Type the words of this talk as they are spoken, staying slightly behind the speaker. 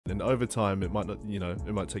And over time, it might not,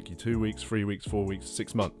 it might take you 2 weeks, 3 weeks, 4 weeks,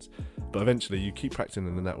 6 months, but eventually you keep practicing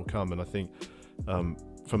and then that will come. And I think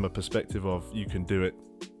from a perspective of you can do it,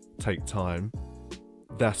 take time,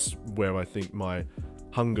 that's where I think my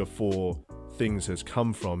hunger for things has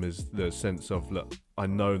come from, is the sense of, look, I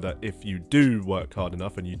know that if you do work hard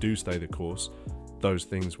enough and you do stay the course, those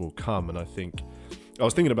things will come. And I think I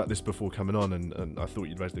was thinking about this before coming on, and I thought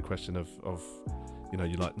you'd raise the question of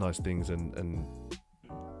you like nice things and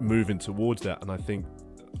moving towards that. And I think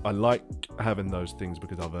I like having those things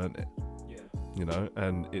because I've earned it.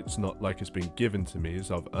 And it's not like it's been given to me, it's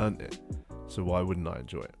I've earned it. So why wouldn't I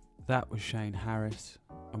enjoy it? That was Shane Harris,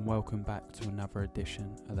 and welcome back to another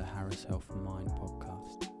edition of the Harris Health and Mind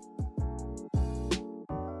podcast.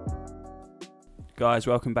 Guys,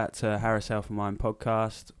 welcome back to Harris Health and Mind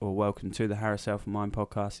podcast, or welcome to the Harris Health and Mind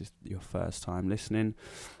podcast if it's your first time listening.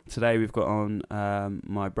 Today we've got on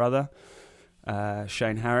my brother,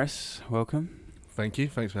 Shane Harris. Welcome. Thank you.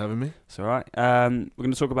 Thanks for having me. It's all right. We're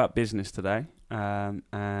going to talk about business today,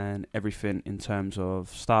 and everything in terms of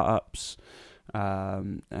startups,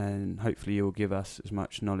 and hopefully you'll give us as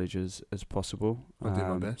much knowledge as possible. I'll do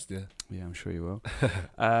my best, yeah. Yeah, I'm sure you will.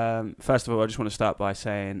 First of all, I just want to start by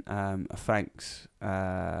saying a thanks,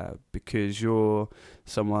 because you're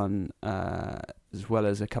someone, as well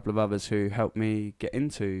as a couple of others, who helped me get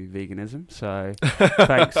into veganism. So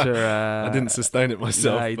thanks for... I didn't sustain it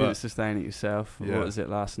myself. No, you didn't sustain it yourself. Yeah. What was it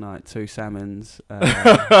last night? 2 salmons.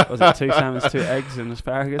 Was it 2 salmons, 2 eggs and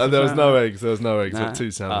asparagus? There was no eggs. There was no eggs. Nah. Or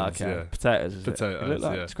 2 salmons. Okay. Yeah. Potatoes. Potatoes. It looked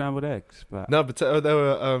like yeah. scrambled eggs, but No, they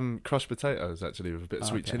were crushed potatoes actually, with a bit of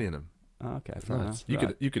sweet chili in them. oh, okay, fair enough. You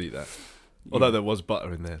Right. could eat that. Although there was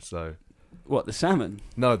butter in there, so What, the salmon?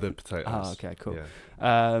 no, the potatoes. Oh, okay, cool.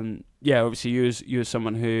 Yeah. Yeah, obviously you was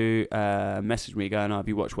someone who messaged me going, "Oh, have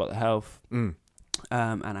you watched What the Health?" And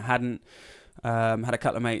I hadn't. Had a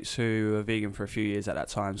couple of mates who were vegan for a few years at that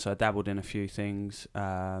time, so I dabbled in a few things,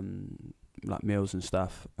 like meals and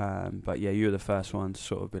stuff. But yeah, you were the first one to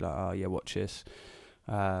sort of be like, "Oh yeah, watch this."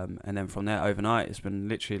 And then from there, overnight, it's been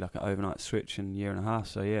literally like an overnight switch in a year and a half.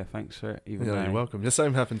 So yeah, thanks for it. Yeah, you're welcome. The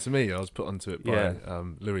same happened to me. I was put onto it by Yeah.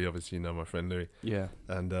 Louis, obviously, my friend Louis. Yeah.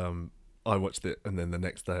 And I watched it, and then the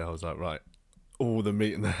next day I was like, right, all the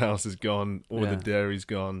meat in the house is gone, all the dairy's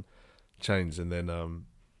gone, changed. And then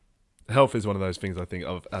health is one of those things I think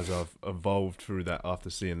as I've evolved through that, after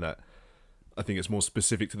seeing that, I think it's more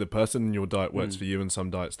specific to the person, and your diet works for you, and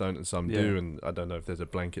some diets don't and some do. And I don't know if there's a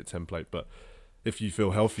blanket template, but if you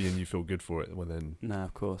feel healthy and you feel good for it, well then, no,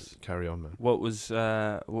 of course, carry on, man. What was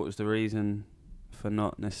the reason for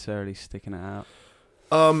not necessarily sticking it out?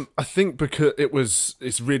 I think because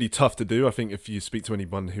it's really tough to do. I think if you speak to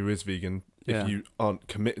anyone who is vegan, if you aren't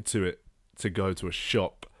committed to it, to go to a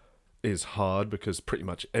shop is hard, because pretty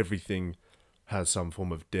much everything has some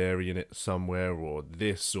form of dairy in it somewhere, or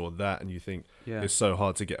this or that, and you think it's so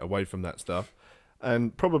hard to get away from that stuff.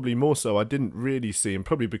 And probably more so, I didn't really see, and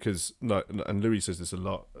probably because, and Louis says this a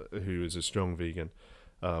lot, who is a strong vegan,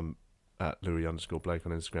 at Louis_Blake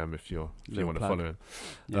on Instagram, if you want to follow him.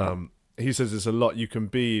 Yeah. He says there's a lot, you can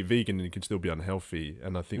be vegan and you can still be unhealthy.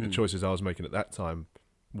 And I think the choices I was making at that time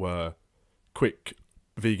were quick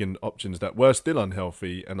vegan options that were still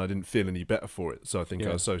unhealthy, and I didn't feel any better for it. So I think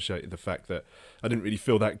I associated the fact that I didn't really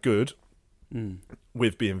feel that good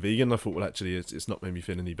with being vegan. I thought, well, actually, it's not made me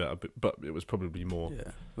feel any better, but it was probably more.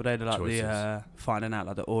 Yeah. Well, they like choices. The finding out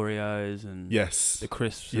like the Oreos and the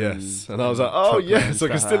crisps. And I was like, oh yes, I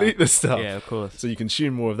can still eat this stuff. Yeah, of course. So you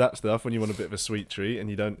consume more of that stuff when you want a bit of a sweet treat, and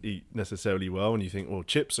you don't eat necessarily well, and you think, well,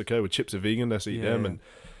 chips, okay, well, chips are vegan, let's eat them, and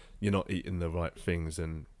you're not eating the right things.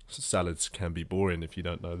 And salads can be boring if you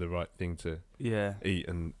don't know the right thing to eat.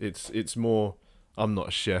 And it's more, I'm not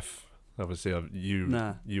a chef, obviously.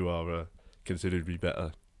 You are considered to be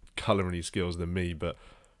better culinary skills than me, but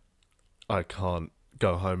I can't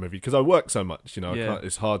go home because I work so much, I can't,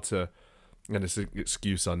 it's hard to, and it's an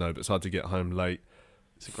excuse I know, but it's hard to get home late.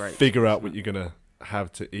 It's a great figure out what you're gonna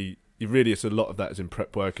have to eat. It's a lot of that is in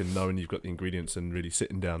prep work and knowing you've got the ingredients and really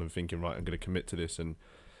sitting down and thinking, right, I'm gonna commit to this. And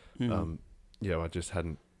I just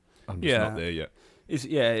hadn't, I'm just not there yet.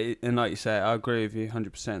 And like you say, I agree with you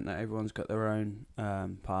 100% that everyone's got their own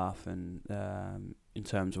path, and in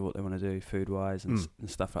terms of what they want to do food wise and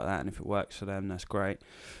stuff like that, and if it works for them, that's great.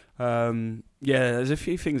 There's a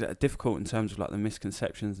few things that are difficult in terms of like the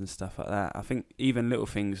misconceptions and stuff like that. I think even little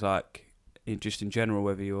things like just in general,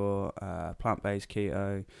 whether you're plant-based,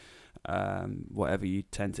 keto, whatever you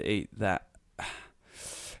tend to eat, that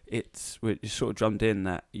we're sort of drummed in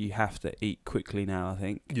that you have to eat quickly now, I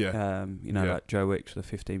think. Yeah. You know, like Joe Wicks with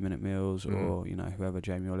the 15-minute meals, or, you know, whoever,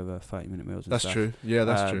 Jamie Oliver, 30-minute meals and that's stuff. true. Yeah,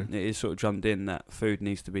 that's true. It is sort of drummed in that food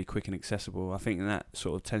needs to be quick and accessible. I think that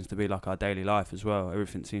sort of tends to be like our daily life as well.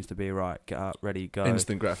 Everything seems to be right, get up, ready, go.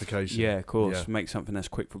 Instant gratification. Yeah, of course. Yeah. Make something that's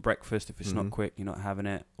quick for breakfast. If it's not quick, you're not having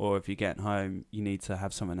it. Or if you're getting home, you need to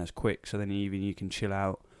have something that's quick, so then you can chill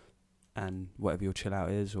out, and whatever your chill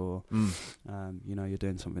out is, or you know, you're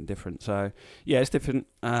doing something different. So yeah, it's different.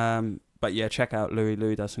 But yeah, check out Louis.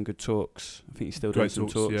 Louis does some good talks. I think he's still doing some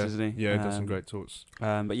talks, yeah. isn't he? Yeah, he does some great talks.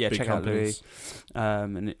 But yeah, Big check companies. out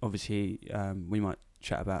Louis. And obviously, we might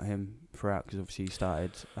chat about him throughout, because obviously he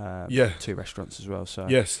started 2 restaurants as well. So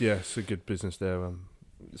yes, it's a good business there.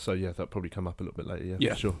 So yeah, that'll probably come up a little bit later.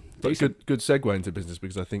 Yeah, for sure. But Decent. good segue into business,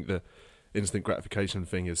 because I think the instant gratification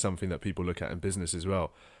thing is something that people look at in business as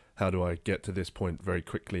well. How do I get to this point very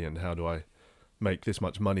quickly, and how do I make this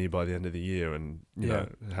much money by the end of the year, and you know,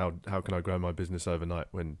 how can I grow my business overnight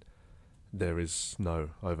when there is no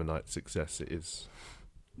overnight success? It is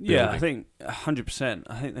building. Yeah, I think 100%.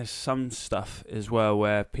 I think there's some stuff as well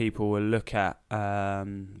where people will look at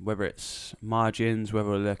whether it's margins, whether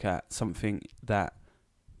we'll look at something that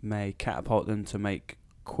may catapult them to make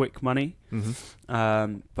quick money.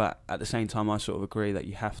 But at the same time, I sort of agree that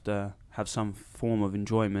you have to have some form of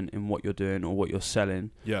enjoyment in what you're doing or what you're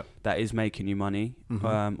selling that is making you money,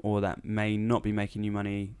 or that may not be making you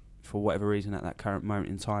money for whatever reason at that current moment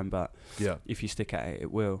in time, but if you stick at it,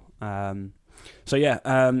 it will. So yeah,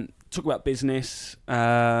 talk about business.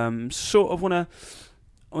 Sort of want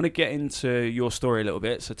to get into your story a little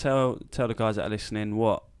bit. So tell the guys that are listening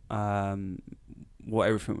what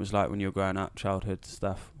everything was like when you were growing up, childhood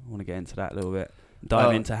stuff. I want to get into that a little bit.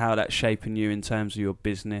 Dive into how that's shaping you in terms of your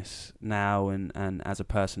business now, and as a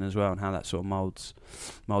person as well, and how that sort of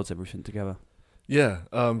molds everything together. Yeah,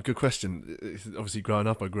 good question. Obviously, growing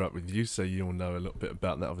up, I grew up with you, so you'll know a little bit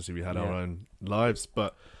about that. Obviously, we had our own lives,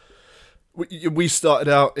 but we started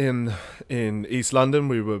out in East London.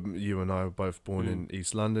 You and I were both born in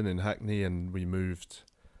East London, in Hackney, and we moved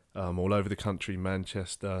all over the country,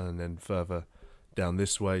 Manchester, and then further down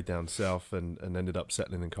this way, down south, and ended up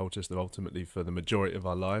settling in Colchester ultimately for the majority of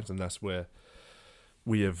our lives, and that's where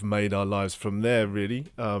we have made our lives from there, really.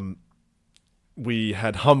 We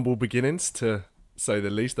had humble beginnings, to say the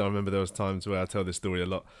least. I remember there was times where, I tell this story a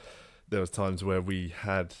lot, there was times where we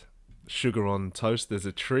had sugar on toast as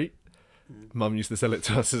a treat. Mum used to sell it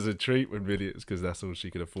to us as a treat, when really it's because that's all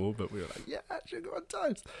she could afford, but we were like, yeah, sugar on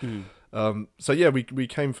toast. So yeah, we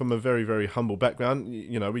came from a very, very humble background.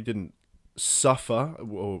 You know, we didn't suffer,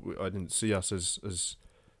 or I didn't see us as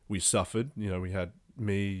we suffered. You know, we had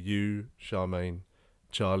me, you, Charmaine,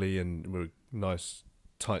 Charlie, and we were a nice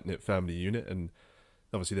tight-knit family unit, and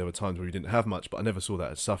obviously there were times where we didn't have much, but I never saw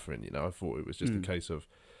that as suffering. You know, I thought it was just a case of,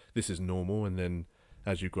 this is normal, and then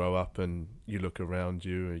as you grow up and you look around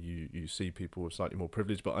you, you see people with slightly more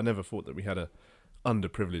privilege. But I never thought that we had a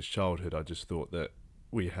underprivileged childhood. I just thought that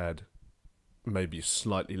we had maybe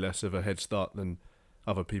slightly less of a head start than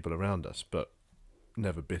other people around us, but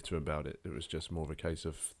never bitter about it. It was just more of a case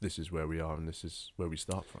of, this is where we are and this is where we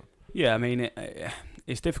start from. Yeah, I mean,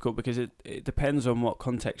 it's difficult because it depends on what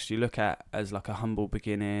context you look at as like a humble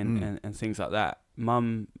beginning and things like that.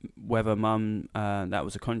 Whether mum, that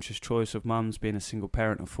was a conscious choice of mum's being a single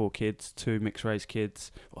parent of 4 kids, 2 mixed-race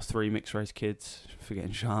kids, or 3 mixed-race kids,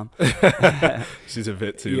 forgetting Charm. She's a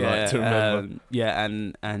bit too light to remember.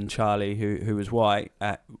 And Charlie, who was white,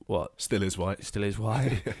 Still is white.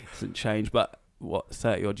 Hasn't changed, but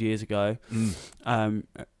 30-odd years ago,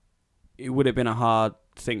 it would have been a hard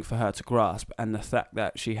thing for her to grasp, and the fact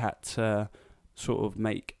that she had to sort of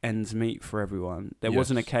make ends meet for everyone. There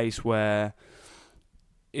wasn't a case where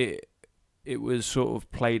it was sort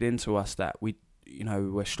of played into us that we're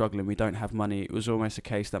struggling, we don't have money. It was almost a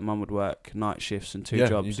case that mum would work night shifts and 2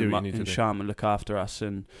 jobs, and Sham would look after us,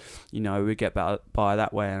 and we'd get by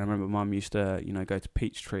that way. And I remember mum used to go to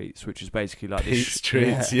Peach Treats, which is basically like Peach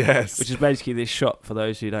Treats, yes, which is basically this shop, for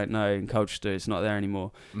those who don't know, in Colchester, it's not there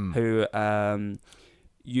anymore, who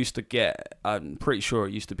used to get, I'm pretty sure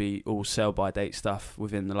it used to be all sell by date stuff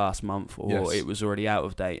within the last month, or it was already out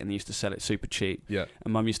of date, and they used to sell it super cheap. And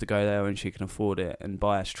mum used to go there when she can afford it and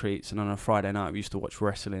buy us treats, and on a Friday night we used to watch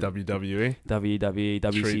wrestling, WWE,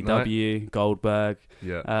 WCW, Goldberg.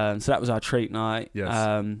 So that was our treat night.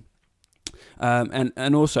 And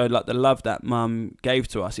also, like, the love that mum gave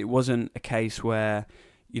to us, it wasn't a case where,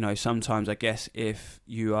 sometimes I guess if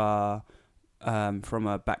you are from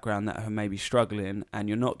a background that are maybe struggling and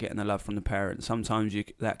you're not getting the love from the parents, sometimes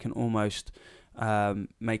that can almost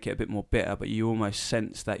make it a bit more bitter, but you almost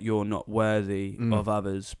sense that you're not worthy of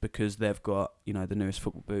others because they've got, you know, the newest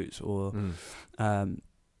football boots or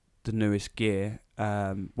the newest gear,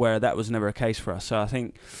 where that was never a case for us. So I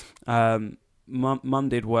think mum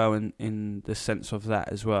did well in the sense of that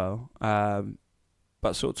as well.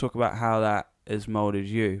 But sort of talk about how that has moulded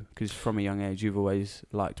you, because from a young age you've always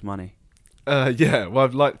liked money. Yeah, well,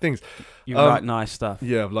 I've liked things. You like nice stuff.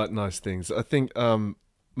 Yeah, I've liked nice things. I think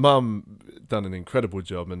mum done an incredible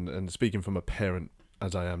job, and speaking from a parent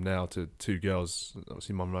as I am now to two girls,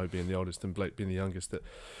 obviously Monroe being the oldest and Blake being the youngest at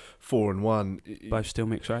 4 and 1. Both still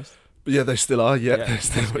mixed race? But yeah, they still are. Yeah, Yeah, they're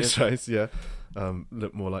still that's mixed good. race. Yeah,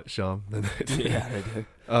 look more like Sham than they do. Yeah, they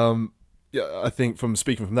do. Yeah, I think from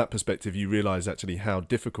speaking from that perspective, you realise actually how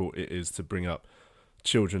difficult it is to bring up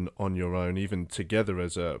children on your own, even together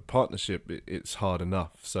as a partnership. It's hard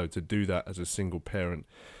enough. So to do that as a single parent,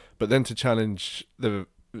 but then to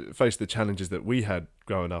face the challenges that we had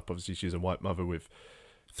growing up. Obviously, she's a white mother with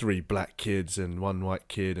 3 black kids and 1 white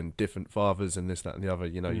kid and different fathers and this, that, and the other.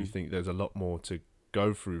 You know, you think there's a lot more to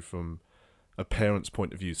go through from a parent's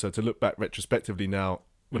point of view. So to look back retrospectively now,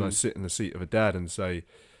 when I sit in the seat of a dad and say,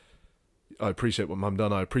 I appreciate what mum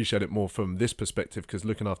done, I appreciate it more from this perspective, because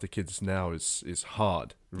looking after kids now is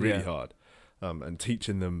hard, really hard. And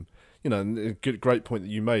teaching them, you know, and a great point that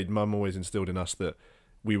you made, mum always instilled in us that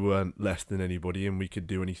we weren't less than anybody and we could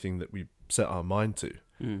do anything that we set our mind to.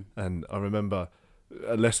 And I remember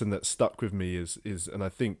a lesson that stuck with me is, and I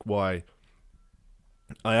think why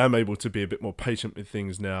I am able to be a bit more patient with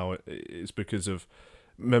things now is because of,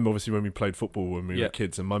 remember obviously when we played football when we were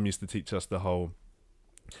kids, and mum used to teach us the whole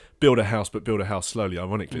build a house, but build a house slowly.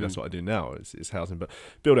 Ironically, that's what I do now is housing, but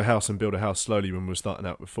build a house and build a house slowly when we were starting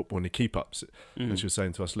out with football and the keep-ups. And she was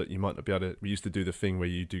saying to us, look, you might not be able to, we used to do the thing where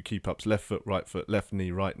you do keep-ups, left foot, left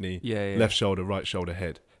knee, right knee, left shoulder, right shoulder,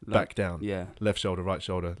 head, back down, left shoulder, right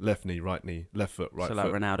shoulder, left knee, left foot, right so foot. So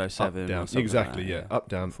like Ronaldo 7 up, down. Or something Exactly, like that, up,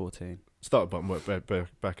 down. 14. Start button, work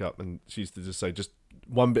back up. And she used to just say, just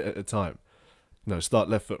one bit at a time. No, start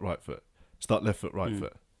left foot, right foot. Start left foot, right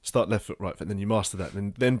foot. Start left foot, right foot. Then you master that.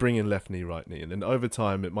 And then bring in left knee, right knee. And then over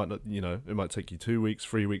time, it might not, you know, it might take you 2 weeks,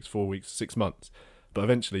 3 weeks, 4 weeks, 6 months. But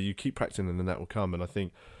eventually you keep practicing and then that will come. And I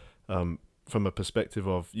think from a perspective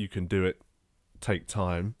of you can do it, take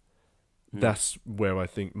time, that's where I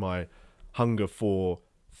think my hunger for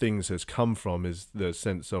things has come from, is the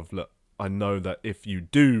sense of, look, I know that if you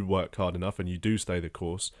do work hard enough and you do stay the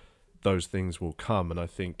course, those things will come. And I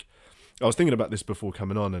think, I was thinking about this before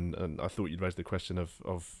coming on, and I thought you'd raise the question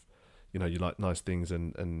of you know, you like nice things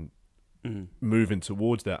and moving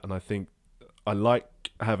towards that. And I think I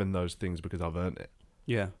like having those things because I've earned it.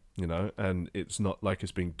 Yeah. You know, and it's not like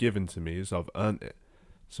it's been given to me, as I've earned it.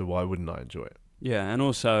 So why wouldn't I enjoy it? Yeah, and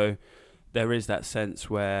also there is that sense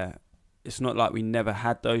where it's not like we never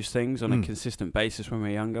had those things on a consistent basis when we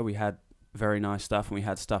were younger. We had very nice stuff, and we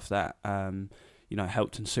had stuff that you know,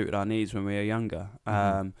 helped and suited our needs when we were younger.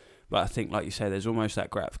 But I think, like you say, there's almost that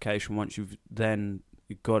gratification once you've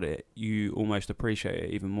got it, you almost appreciate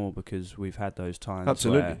it even more, because we've had those times.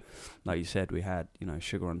 Absolutely. Where, like you said, we had, you know,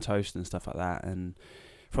 sugar on toast and stuff like that. And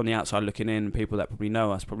from the outside looking in, people that probably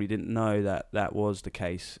know us probably didn't know that that was the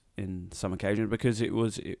case in some occasions, because it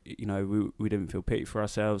was, you know, we didn't feel pity for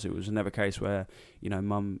ourselves. It was never a case where, you know,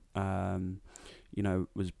 mum, you know,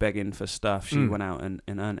 was begging for stuff. She went out and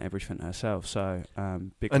earned everything herself. So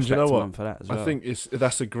big respect to mum for that as well. I think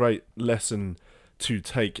that's a great lesson to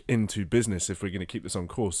take into business, if we're going to keep this on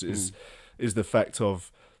course, is the fact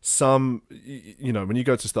of some, you know, when you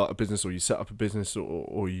go to start a business, or you set up a business,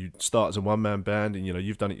 or you start as a one-man band, and, you know,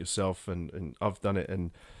 you've done it yourself, and I've done it,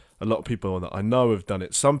 and a lot of people that I know have done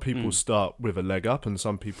it. Some people start with a leg up, and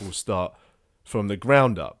some people start from the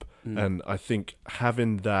ground up. And I think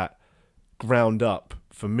having that ground up,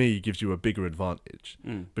 for me, gives you a bigger advantage,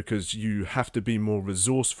 because you have to be more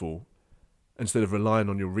resourceful instead of relying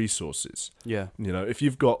on your resources. Yeah. You know, if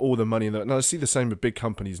you've got all the money, and I see the same with big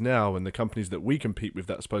companies now, and the companies that we compete with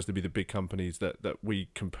that are supposed to be the big companies that we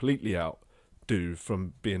completely outdo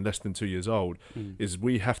from being less than 2 years old, is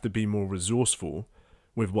we have to be more resourceful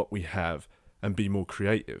with what we have and be more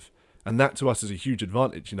creative. And that to us is a huge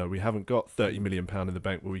advantage. You know, we haven't got £30 million in the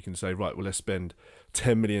bank where we can say, right, well, let's spend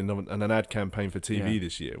 10 million on an ad campaign for TV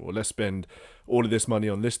this year, or let's spend all of this money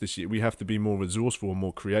on this year. We have to be more resourceful and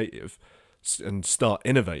more creative. and start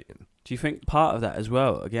innovating. Do you think part of that as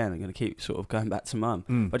well, again, I'm going to keep sort of going back to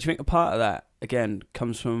mum, but do you think a part of that, again,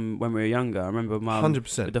 comes from when we were younger? I remember mum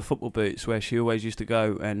 100%. with the football boots, where she always used to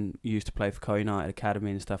go, and you used to play for Co United Academy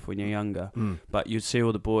and stuff when you're younger, but you'd see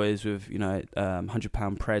all the boys with, you know,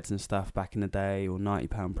 £100 Preds and stuff back in the day, or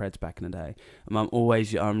 £90 Preds back in the day. And mum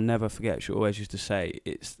always, I'll never forget, she always used to say,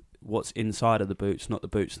 it's what's inside of the boots, not the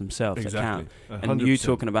boots themselves, that count. 100%. And you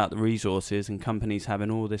talking about the resources and companies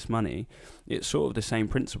having all this money, it's sort of the same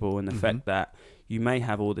principle in the fact that you may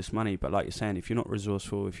have all this money, but like you're saying, if you're not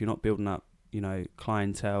resourceful, if you're not building up, you know,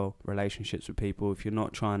 clientele, relationships with people, if you're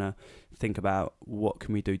not trying to think about what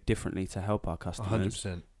can we do differently to help our customers,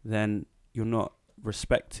 100%. then you're not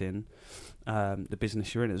respecting the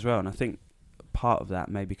business you're in as well. And I think part of that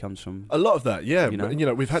maybe comes from a lot of that, yeah. You know? But, you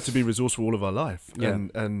know, we've had to be resourceful all of our life,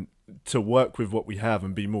 and to work with what we have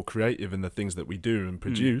and be more creative in the things that we do and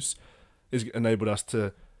produce is enabled us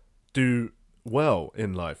to do well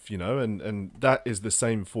in life, you know, and that is the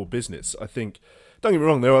same for business. I think, don't get me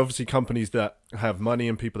wrong, there are obviously companies that have money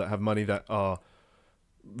and people that have money that are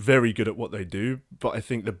very good at what they do, but I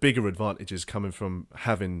think the bigger advantage is coming from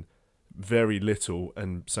having very little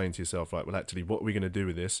and saying to yourself, right, well, actually, what are we going to do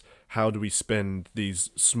with this? How do we spend these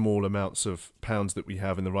small amounts of pounds that we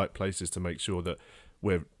have in the right places to make sure that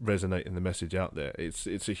we're resonating the message out there?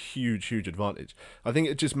 It's a huge advantage. I think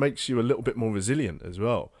it just makes you a little bit more resilient as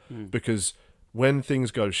well, because when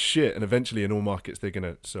things go shit, and eventually in all markets they're going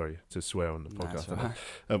to, sorry to swear on the podcast,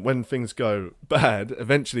 when things go bad,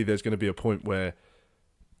 eventually there's going to be a point where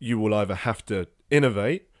you will either have to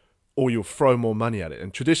innovate or you'll throw more money at it.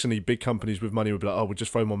 And traditionally, big companies with money would be like, oh, we'll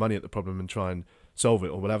just throw more money at the problem and try and solve it,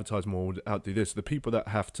 or we'll advertise more, we'll outdo this. The people that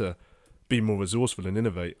have to be more resourceful and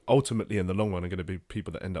innovate, ultimately in the long run, are going to be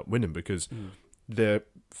people that end up winning, because they're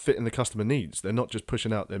fitting the customer needs. They're not just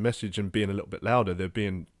pushing out their message and being a little bit louder, they're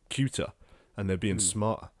being cuter and they're being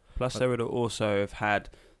smarter. Plus, they would also have had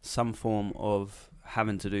some form of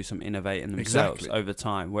having to do some innovating themselves over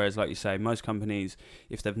time. Whereas, like you say, most companies,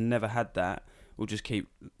 if they've never had that, will just keep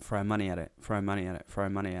throwing money at it,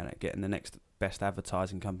 getting the next best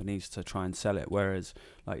advertising companies to try and sell it. Whereas,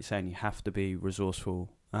 like you're saying, you have to be resourceful.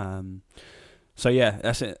 So yeah,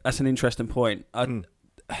 that's an interesting point.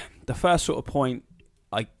 The first sort of point,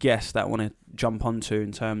 I guess, that I want to jump onto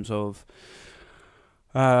in terms of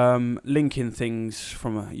linking things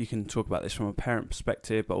from you can talk about this from a parent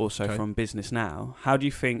perspective, but also from business now. How do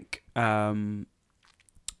you think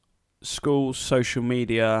schools, social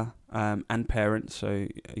media, and parents, so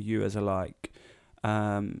you as alike,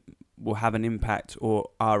 will have an impact or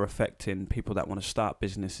are affecting people that want to start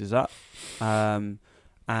businesses up?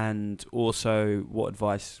 And also, what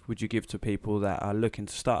advice would you give to people that are looking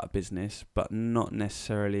to start a business but not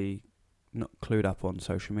necessarily not clued up on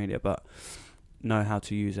social media, but know how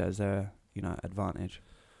to use it as their, you know, advantage?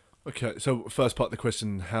 Okay, so first part of the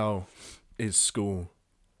question, how is school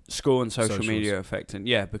and social media affecting?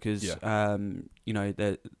 Yeah, because you know,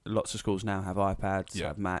 lots of schools now have iPads,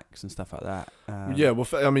 have Macs and stuff like that. Well,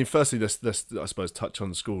 I mean, firstly, let's I suppose touch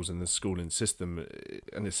on schools and the schooling system,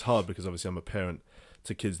 and it's hard because obviously I'm a parent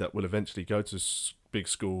to kids that will eventually go to big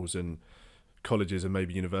schools and colleges and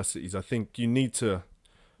maybe universities. I think you need to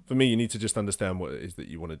just understand what it is that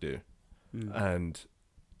you want to do. And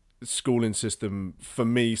the schooling system, for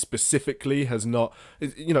me specifically, has not,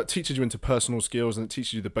 you know, it teaches you interpersonal skills and it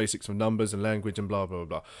teaches you the basics of numbers and language and blah, blah,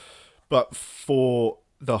 blah. But for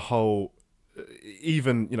the whole,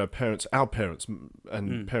 even, you know, our parents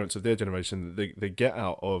and parents of their generation, they get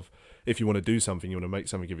out of, if you want to do something, you want to make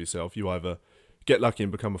something of yourself, you either get lucky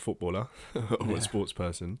and become a footballer or a sports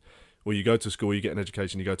person, or you go to school, you get an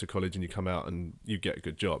education, you go to college and you come out and you get a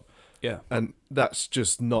good job. Yeah. And that's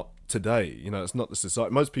just not today. You know, it's not the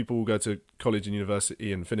society. Most people will go to college and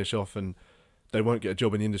university and finish off and they won't get a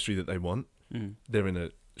job in the industry that they want. They're in a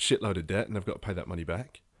shitload of debt and they've got to pay that money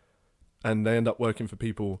back. And they end up working for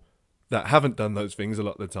people that haven't done those things a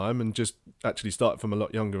lot of the time and just actually started from a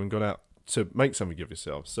lot younger and got out to make something of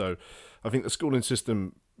yourself. So I think the schooling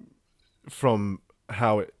system, from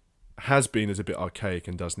how it has been, is a bit archaic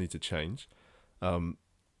and does need to change.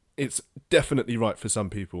 It's definitely right for some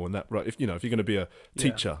people, and that right, if you're going to be a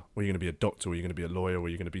teacher, or you're going to be a doctor, or you're going to be a lawyer, or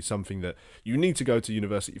you're going to be something that you need to go to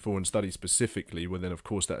university for and study specifically, well then of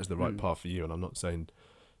course that is the right path for you. And I'm not saying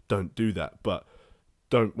don't do that, but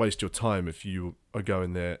don't waste your time if you are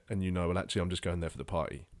going there and you know, well actually I'm just going there for the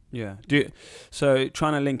party. Yeah. So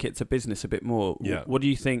trying to link it to business a bit more. Yeah. What do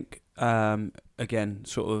you think? Again,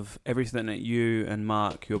 sort of everything that you and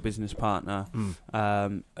Mark, your business partner,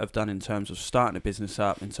 have done in terms of starting a business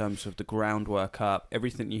up, in terms of the groundwork up, every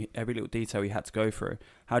little detail you had to go through.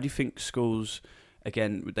 How do you think schools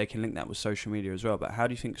again, they can link that with social media as well. But how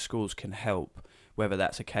do you think schools can help? Whether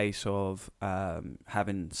that's a case of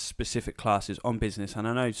having specific classes on business, and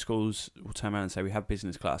I know schools will turn around and say we have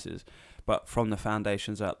business classes, but from the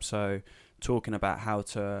foundations up, so talking about how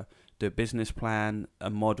to do a business plan, a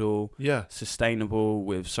model, sustainable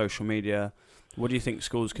with social media. What do you think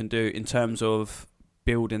schools can do in terms of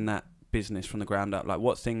building that business from the ground up? Like,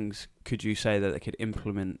 what things could you say that they could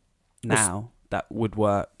implement now that would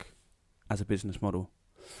work as a business model?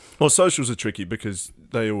 Well, socials are tricky because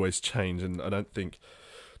they always change, and I don't think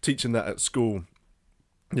teaching that at school,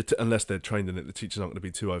 unless they're trained in it, the teachers aren't going to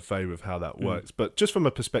be too au fait with how that works. But just from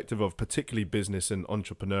a perspective of particularly business and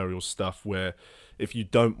entrepreneurial stuff, where if you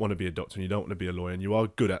don't want to be a doctor and you don't want to be a lawyer and you are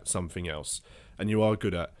good at something else, and you are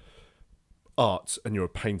good at art and you're a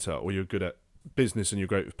painter, or you're good at business and you're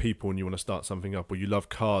great with people and you want to start something up, or you love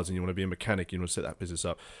cars and you want to be a mechanic and you want to set that business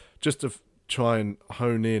up, just to try and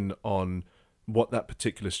hone in on what that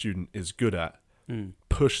particular student is good at,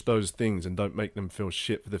 push those things and don't make them feel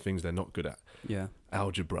shit for the things they're not good at.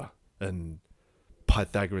 Algebra and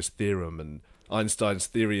Pythagoras theorem and Einstein's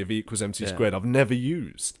theory of E equals MC squared I've never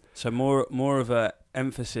used. So more of a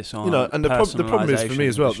emphasis on, and the problem is for me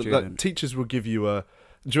as well that teachers will give you a,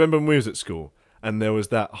 do you remember when we was at school and there was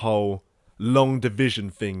that whole long division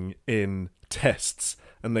thing in tests,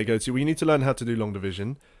 and they go to, well, you need to learn how to do long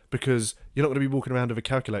division because you're not going to be walking around with a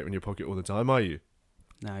calculator in your pocket all the time, are you?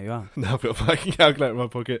 Now you are. Now I've got a fucking calculator in my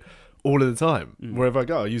pocket all of the time. Wherever I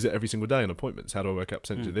go, I use it every single day on appointments. How do I work out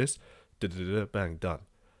percentage of this? Bang, done.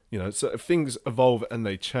 So things evolve and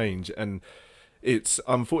they change, and it's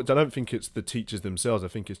unfortunate. I don't think it's the teachers themselves. I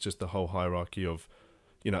think it's just the whole hierarchy of,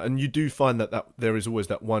 and you do find that there is always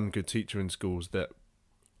that one good teacher in schools that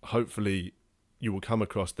hopefully you will come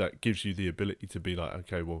across that gives you the ability to be like,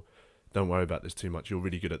 okay, well, don't worry about this too much. You're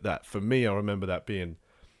really good at that. For me, I remember that being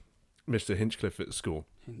Mr. Hinchcliffe at school.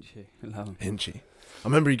 Hinchy, I love him. Hinchy. I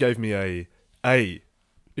remember he gave me a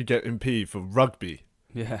he gave in P for rugby.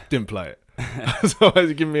 Yeah. Didn't play it. So why is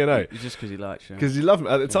he giving me an A? Just because he likes you. Because he loved me.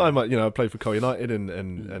 At the time, I played for Col United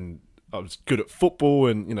and I was good at football,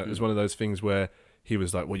 and it was one of those things where he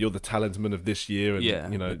was like, well, you're the talisman of this year,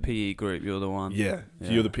 and the PE group, you're the one. You're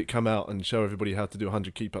the come out and show everybody how to do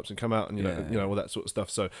 100 keep-ups and come out and all that sort of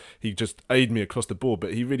stuff. So he just aided me across the board,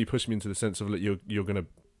 but he really pushed me into the sense of, like, you're gonna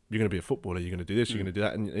be a footballer, you're gonna do this, you're gonna do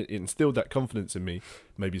that, and it instilled that confidence in me,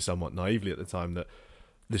 maybe somewhat naively at the time, that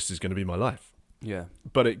this is going to be my life. Yeah.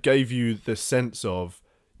 But it gave you the sense of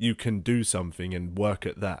you can do something and work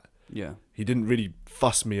at that. Yeah. He didn't really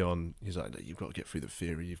fuss me on. He's like, you've got to get through the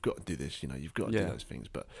theory. You've got to do this. You've got to do those things.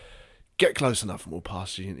 But get close enough and we'll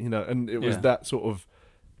pass you. And it was that sort of,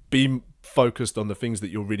 be focused on the things that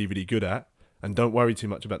you're really, really good at, and don't worry too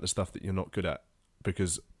much about the stuff that you're not good at,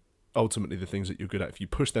 because ultimately the things that you're good at, if you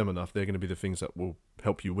push them enough, they're going to be the things that will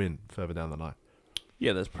help you win further down the line.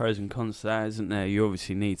 Yeah, there's pros and cons to that, isn't there? You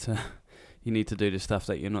obviously need to do the stuff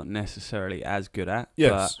that you're not necessarily as good at.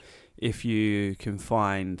 Yes. But if you can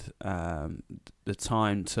find the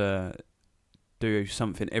time to do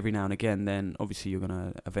something every now and again, then obviously you're going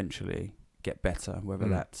to eventually get better, whether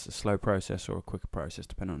that's a slow process or a quicker process,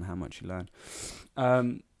 depending on how much you learn.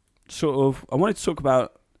 I wanted to talk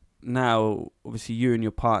about now, obviously, you and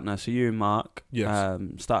your partner, so you and Mark,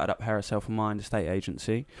 started up Harris Health and Mind estate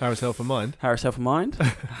agency. Harris Health and Mind? Harris Health and Mind.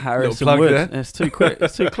 Harris and Wood. There. It's too quick.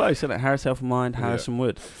 It's too close, isn't it? Harris Health and Mind, Harris and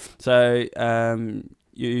Wood. So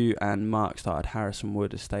you and Mark started Harris and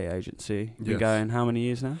Wood estate agency. You've been going how many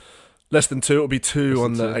years now? Less than 2. It'll be 2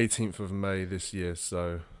 on the 18th of May this year,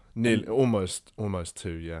 so nearly almost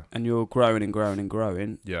 2, yeah. And you're growing and growing and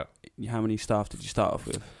growing. Yeah. How many staff did you start off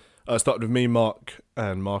with? I started with me, Mark,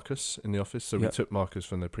 and Marcus in the office. So we took Marcus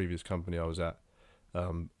from the previous company I was at,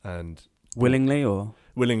 and willingly or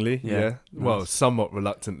willingly, yeah. Nice. Well, somewhat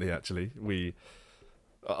reluctantly, actually.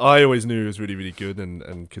 I always knew he was really, really good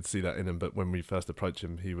and could see that in him. But when we first approached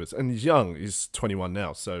him, and he's young. He's 21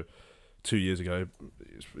 now. So 2 years ago,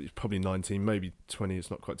 he's probably 19, maybe 20.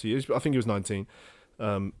 It's not quite 2 years, but I think he was 19.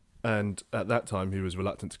 And at that time, he was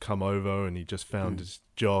reluctant to come over, and he just found his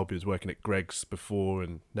job. He was working at Greg's before,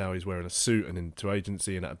 and now he's wearing a suit and into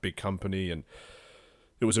agency and at a big company. And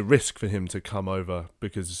it was a risk for him to come over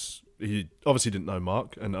because he obviously didn't know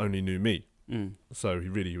Mark and only knew me. So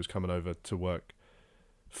he was coming over to work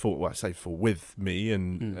with me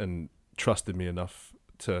and trusted me enough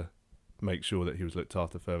to make sure that he was looked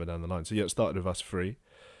after further down the line. So it started with us 3,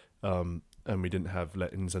 and we didn't have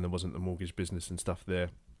lettings, and there wasn't the mortgage business and stuff there,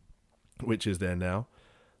 which is there now.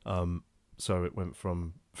 So it went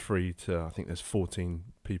from 3 to, I think there's 14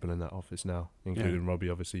 people in that office now, including Robbie,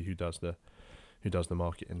 obviously, who does the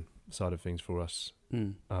marketing side of things for us.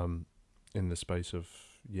 in the space of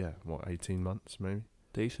 18 months maybe.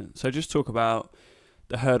 Decent. So just talk about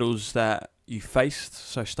the hurdles that you faced.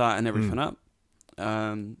 So starting everything up,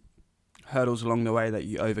 hurdles along the way that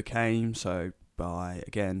you overcame. So by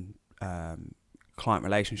again, client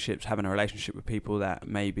relationships, having a relationship with people that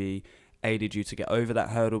maybe aided you to get over that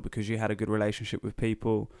hurdle because you had a good relationship with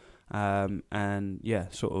people, and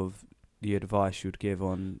sort of the advice you'd give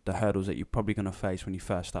on the hurdles that you're probably going to face when you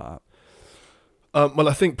first start up. Well,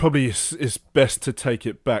 I think probably it's best to take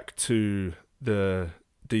it back to the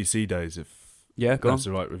DC days, if that's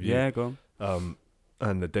all right with you. Yeah, go on.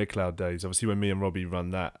 And the Dead Cloud days. Obviously, when me and Robbie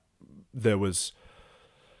run that, there was...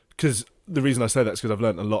 Because the reason I say that is because I've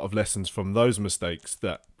learned a lot of lessons from those mistakes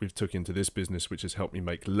that we've took into this business, which has helped me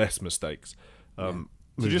make less mistakes. So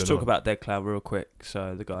just talk about Dead Cloud real quick,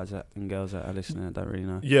 so the guys and girls that are listening don't really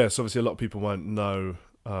know. Yes, obviously a lot of people won't know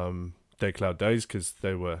Dead Cloud days because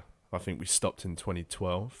they were... I think we stopped in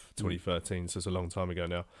 2012, 2013, so it's a long time ago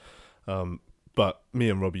now. But me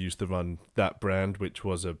and Robbie used to run that brand, which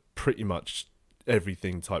was a pretty much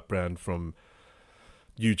everything type brand, from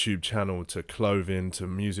YouTube channel to clothing to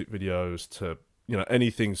music videos to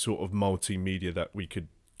anything sort of multimedia that we could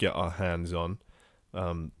get our hands on.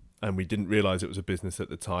 And we didn't realize it was a business at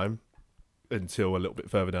the time until a little bit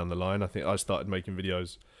further down the line. I think I started making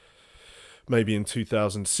videos maybe in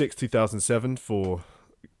 2006, 2007 for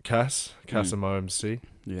Cass and MoMC,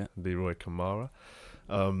 Leroy Kamara.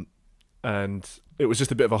 And it was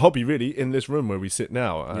just a bit of a hobby, really, in this room where we sit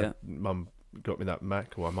now. Mum got me that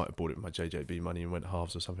Mac, or I might have bought it with my JJB money and went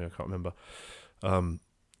halves or something, I can't remember.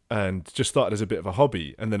 And just started as a bit of a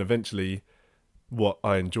hobby. And then eventually what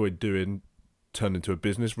I enjoyed doing turned into a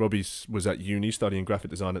business. Robbie was at uni studying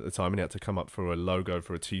graphic design at the time, and he had to come up for a logo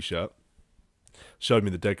for a T-shirt. Showed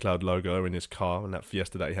me the Dead Cloud logo in his car and that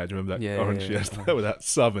Fiesta that he had. You remember that orange Fiesta with that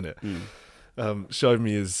sub in it? Showed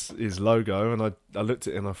me his logo, and I looked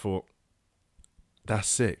at it and I thought, that's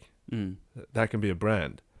sick. That can be a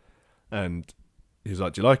brand. And he was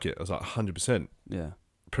like, do you like it? I was like, 100%. Yeah.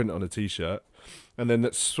 Print it on a T-shirt. And then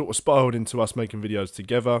that sort of spiraled into us making videos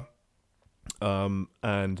together. And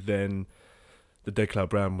then the Dead Cloud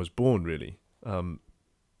brand was born, really. And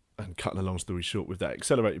cutting a long story short, with that,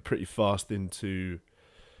 accelerated pretty fast into...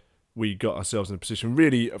 We got ourselves in a position,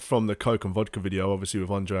 really, from the Coke and Vodka video, obviously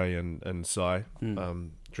with Andre and Cy,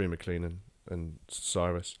 Dreamer Clean and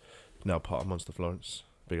Cyrus, now part of Monster Florence.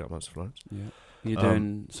 Big up Monster Florence. Yeah. You're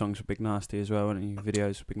doing songs for Big Nasty as well, aren't you?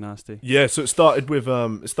 Videos for Big Nasty. Yeah, so it started with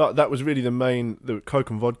that was really the Coke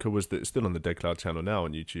and Vodka was it's still on the Dead Cloud channel now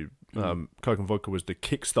on YouTube. Coke and Vodka was the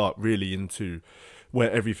kickstart really into where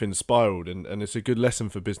everything spiraled, and it's a good lesson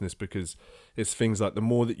for business, because it's things like the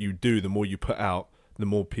more that you do, the more you put out, the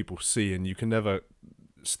more people see, and you can never...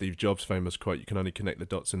 Steve Jobs' famous quote, you can only connect the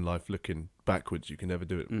dots in life looking backwards, you can never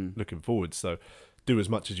do it looking forwards. So do as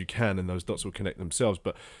much as you can and those dots will connect themselves.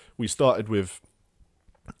 But we started with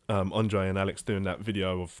Andre and Alex doing that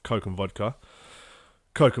video of Coke and Vodka.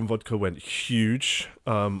 Coke and Vodka went huge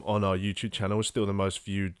on our YouTube channel. It's still the most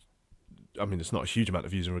viewed... I mean, it's not a huge amount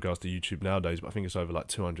of views in regards to YouTube nowadays, but I think it's over like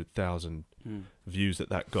 200,000 views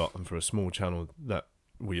that got. And for a small channel that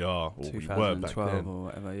we are, or we were back then, or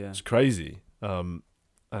whatever, it's crazy.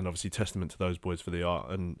 And obviously testament to those boys for the art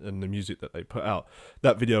and the music that they put out.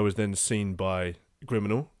 That video was then seen by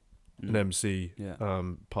Griminal, an MC,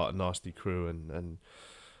 part of Nasty Crew, and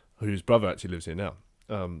whose brother actually lives here now.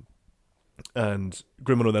 And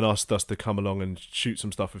Griminal then asked us to come along and shoot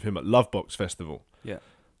some stuff with him at Lovebox Festival. Yeah.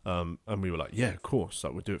 And we were like, yeah, of course,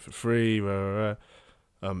 like, we'll do it for free. So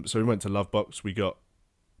we went to Lovebox. We got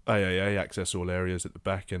AAA, access all areas, at the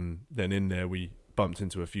back, and then in there we bumped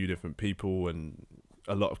into a few different people and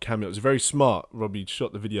a lot of cameos. It was very smart. Robbie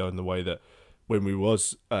shot the video in the way that when we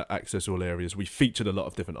was at access all areas, we featured a lot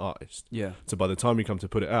of different artists. Yeah. So by the time we come to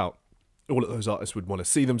put it out, all of those artists would want to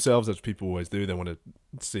see themselves, as people always do. They want to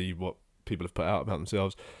see what people have put out about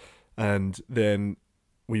themselves. And then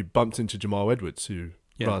we bumped into Jamal Edwards, who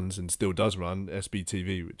runs and still does run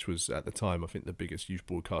SBTV, which was at the time, I think, the biggest youth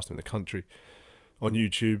broadcaster in the country on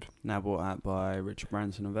YouTube. Now bought out by Richard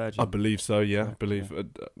Branson and Virgin. I believe so, yeah. I believe,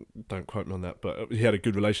 don't quote me on that, but he had a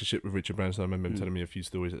good relationship with Richard Branson. I remember him telling me a few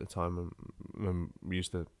stories at the time when we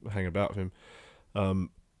used to hang about with him.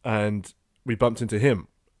 And we bumped into him.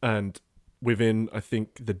 And within, I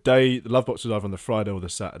think, the Lovebox was either on the Friday or the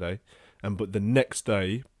Saturday. But the next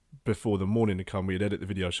day, before the morning had come, we had edited the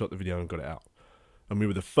video, shot the video, and got it out. And we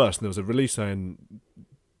were the first. And there was a release saying...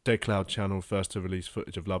 Dead Cloud channel first to release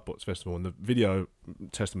footage of Lovebox Festival, and the video,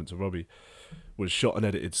 testament to Robbie, was shot and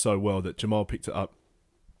edited so well that Jamal picked it up.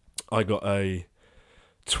 I got a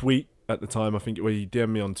tweet at the time, I think, where he DM'd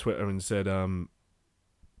me on Twitter and said,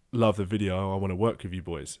 love the video. I want to work with you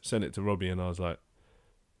boys. Sent it to Robbie, and I was like,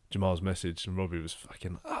 Jamal's message, and Robbie was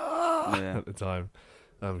fucking at the time,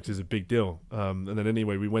 because it's a big deal. And then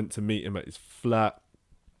anyway, we went to meet him at his flat,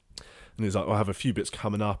 and he's like, I have a few bits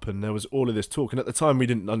coming up, and there was all of this talk. And at the time, we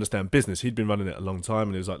didn't understand business. He'd been running it a long time,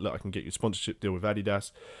 and he was like, look, I can get you a sponsorship deal with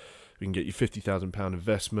Adidas. We can get you £50,000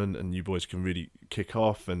 investment, and you boys can really kick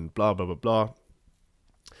off, and blah, blah, blah, blah.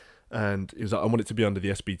 And he was like, I want it to be under the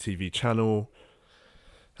SBTV channel.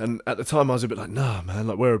 And at the time, I was a bit like, nah, man,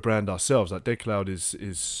 like, we're a brand ourselves. Like, Dead Cloud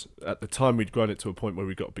is at the time, we'd grown it to a point where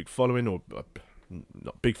we got a big following, or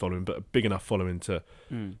not big following, but a big enough following to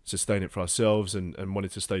sustain it for ourselves, and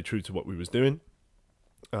wanted to stay true to what we was doing.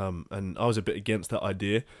 And I was a bit against that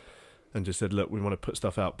idea, and just said, look, we want to put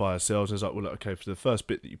stuff out by ourselves. And I was like, well, look, okay, for the first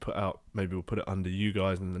bit that you put out, maybe we'll put it under you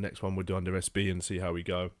guys, and the next one we'll do under SB and see how we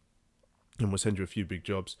go. And we'll send you a few big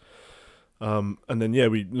jobs. And then, yeah,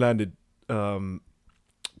 we landed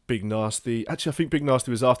Big Nasty. Actually, I think Big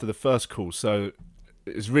Nasty was after the first call, so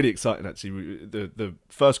it was really exciting, actually. The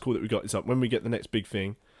first call that we got is like, when we get the next big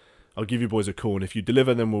thing, I'll give you boys a call, and if you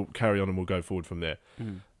deliver, then we'll carry on and we'll go forward from there.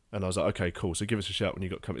 And I was like, okay, cool, so give us a shout when you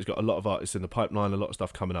got coming. It's got a lot of artists in the pipeline, a lot of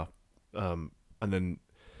stuff coming up. And then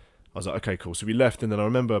I was like, okay, cool. So we left, and then I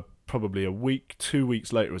remember probably a week, 2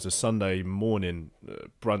 weeks later, it was a Sunday morning,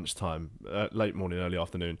 brunch time, late morning, early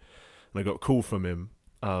afternoon, and I got a call from him.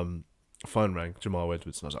 Phone rang, Jamal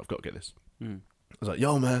Edwards, and I was like, I've got to get this. I was like,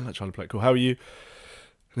 yo, man, I'm trying to play it cool. How are you?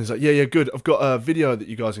 And he's like, yeah, good. I've got a video that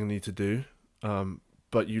you guys are going to need to do,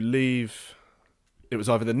 but you leave, it was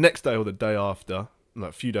either the next day or the day after,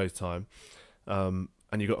 like a few days' time, and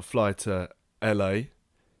you got to fly to LA.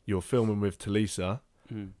 You're filming with Talisa,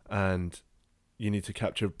 and you need to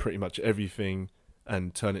capture pretty much everything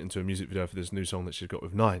and turn it into a music video for this new song that she's got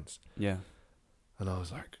with Nines. Yeah. And I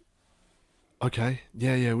was like, okay,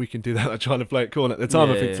 yeah, we can do that. I'm trying to play it cool. And at the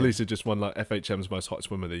time, I think Talisa just won like FHM's Most Hot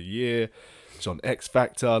Swimmer of the Year. She's on X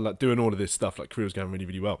Factor, like doing all of this stuff. Like, career was going really,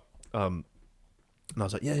 really well. And I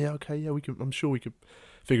was like, yeah, okay, yeah, we can. I'm sure we could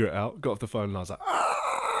figure it out. Got off the phone, and I was like,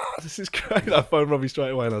 this is great. I phoned Robbie straight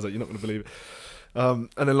away, and I was like, you're not going to believe it. And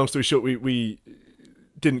then, long story short, we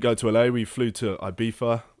didn't go to LA. We flew to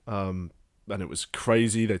Ibiza, and it was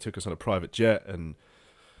crazy. They took us on a private jet, and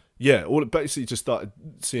yeah, basically just started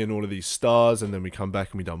seeing all of these stars. And then we come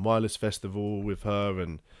back and we done Wireless Festival with her,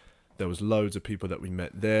 and there was loads of people that we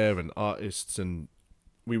met there, and artists, and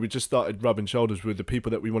we just started rubbing shoulders with the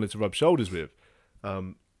people that we wanted to rub shoulders with.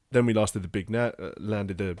 Then we landed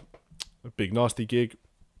a Big Nasty gig,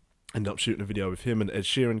 ended up shooting a video with him, and Ed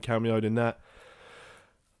Sheeran cameoed in that.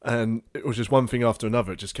 And it was just one thing after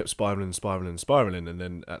another. It just kept spiraling. And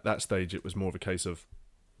then at that stage, it was more of a case of,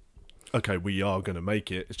 okay, we are going to make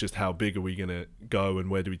it. It's just how big are we going to go, and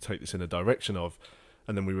where do we take this in a direction of?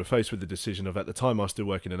 And then we were faced with the decision of, at the time I was still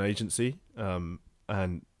working in an agency,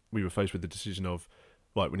 and we were faced with the decision of,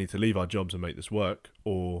 right, we need to leave our jobs and make this work,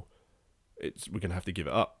 or we're going to have to give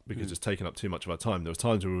it up because it's taking up too much of our time. There was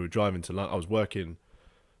times where we were driving to London. I was working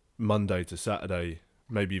Monday to Saturday,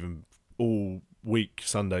 maybe even all week,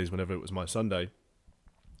 Sundays, whenever it was my Sunday,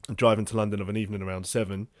 and driving to London of an evening around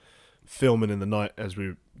 7, filming in the night, as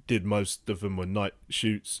we did. Most of them were night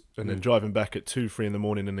shoots, and then driving back at 2, 3 in the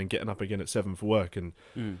morning, and then getting up again at 7 for work. And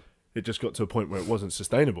it just got to a point where it wasn't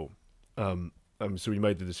sustainable. So we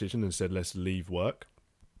made the decision and said, let's leave work.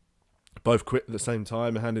 Both quit at the same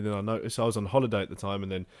time, handed in our notice. I was on holiday at the time,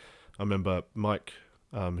 and then I remember Mike,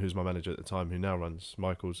 who's my manager at the time, who now runs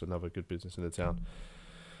Michael's, another good business in the town,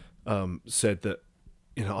 said that,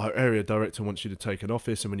 you know, our area director wants you to take an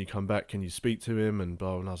office, and when you come back, can you speak to him, and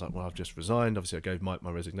blah. And I was like, well, I've just resigned. Obviously, I gave Mike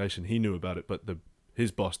my resignation. He knew about it, but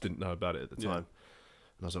his boss didn't know about it at the time.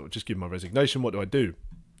 And I was like, well, just give my resignation. What do I do?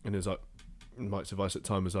 And he was like, Mike's advice at the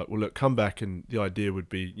time was like, well, look, come back, and the idea would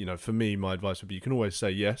be, you know, for me, my advice would be, you can always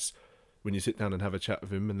say yes when you sit down and have a chat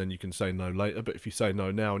with him, and then you can say no later. But if you say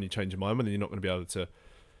no now and you change your mind, then you're not going to be able to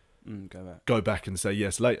go back and say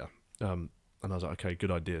yes later. And I was like, okay,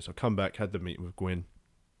 good idea. So I come back, had the meeting with Gwyn,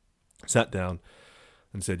 sat down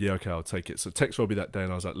and said, yeah, okay, I'll take it. So text Robbie that day,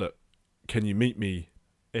 and I was like, look, can you meet me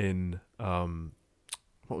in,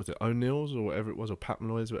 what was it, O'Neill's or whatever it was, or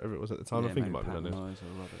Patmanoy's, whatever it was at the time? I think it might have been O'Neill's.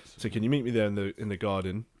 So can you meet me there in the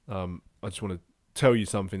garden? I just want to tell you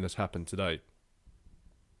something that's happened today.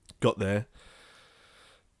 Got there,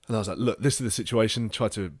 and I was like, look, this is the situation.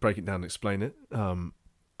 Tried to break it down and explain it. And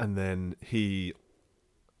then he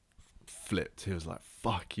flipped. He was like,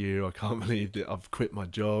 fuck you, I can't believe that I've quit my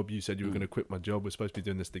job. You said you were going to quit my job. We're supposed to be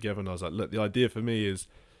doing this together. And I was like, look, the idea for me is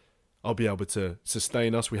I'll be able to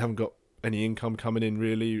sustain us. We haven't got any income coming in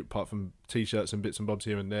really, apart from t-shirts and bits and bobs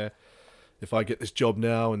here and there. If I get this job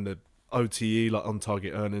now and the OTE, like on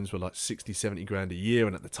target earnings, were like 60, 70 grand a year.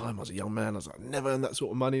 And at the time I was a young man, I was like, I never earned that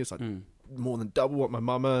sort of money. It's like more than double what my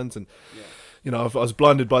mum earns. And, you know, I was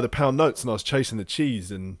blinded by the pound notes and I was chasing the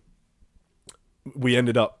cheese. And we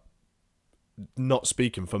ended up not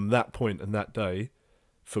speaking from that point and that day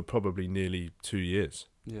for probably nearly 2 years.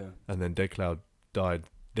 Yeah. And then Dead Cloud died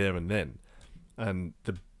there and then. And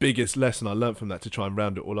the biggest lesson I learned from that, to try and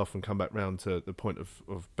round it all off and come back round to the point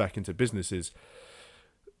of back into business, is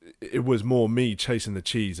it was more me chasing the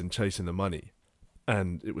cheese and chasing the money.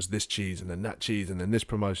 And it was this cheese and then that cheese and then this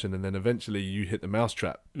promotion, and then eventually you hit the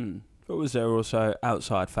mousetrap. But was there also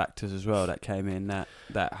outside factors as well that came in that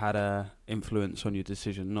had a influence on your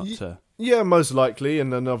decision not to? Yeah, most likely.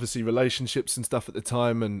 And then obviously relationships and stuff at the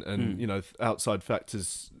time, and you know, outside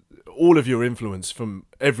factors. All of your influence from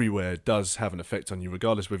everywhere does have an effect on you,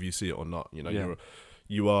 regardless whether you see it or not. You know,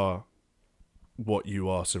 you are what you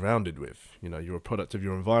are surrounded with. You know, you're a product of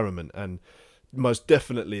your environment. And most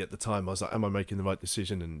definitely at the time I was like, am I making the right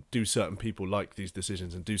decision? And do certain people like these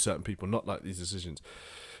decisions, and do certain people not like these decisions?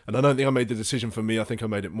 And I don't think I made the decision for me. I think I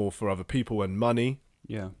made it more for other people and money.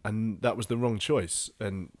 Yeah. And that was the wrong choice.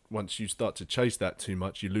 And once you start to chase that too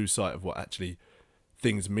much, you lose sight of what actually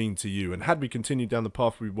things mean to you. And had we continued down the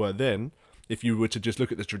path we were then, if you were to just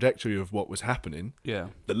look at the trajectory of what was happening, the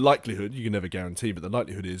likelihood, you can never guarantee, but the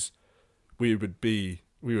likelihood is we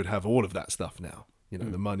would have all of that stuff now. You know,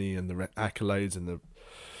 the money and the accolades and the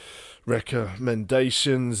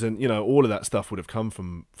recommendations, and, you know, all of that stuff would have come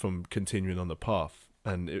from continuing on the path.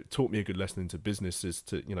 And it taught me a good lesson into business, is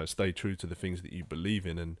to, you know, stay true to the things that you believe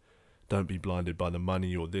in, and don't be blinded by the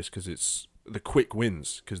money or this, because it's the quick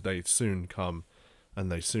wins, because they soon come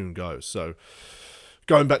and they soon go. So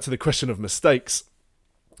going back to the question of mistakes,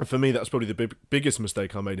 for me, that's probably the biggest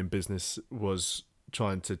mistake I made in business, was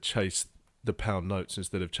trying to chase the pound notes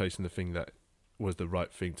instead of chasing the thing that was the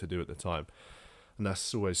right thing to do at the time. And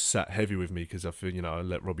that's always sat heavy with me, because I feel, you know, I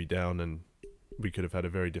let Robbie down and we could have had a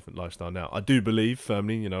very different lifestyle now. I do believe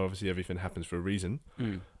firmly, you know, obviously everything happens for a reason.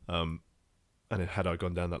 And had I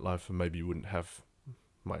gone down that life, maybe you wouldn't have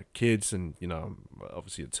my kids, and, you know, I'm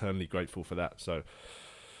obviously eternally grateful for that. So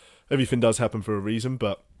everything does happen for a reason,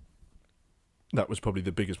 but that was probably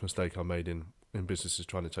the biggest mistake I made in business, is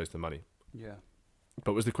trying to chase the money. Yeah.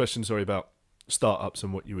 But was the question, sorry, about startups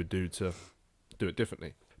and what you would do to do it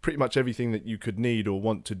differently? Pretty much everything that you could need or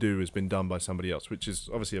want to do has been done by somebody else, which is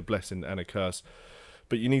obviously a blessing and a curse.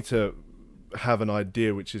 But you need to have an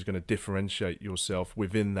idea which is going to differentiate yourself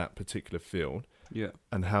within that particular field. Yeah.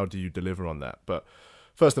 And how do you deliver on that? But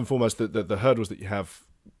first and foremost, the hurdles that you have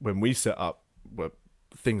when we set up were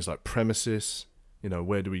things like premises, you know,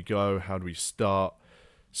 where do we go? How do we start?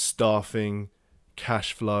 Staffing,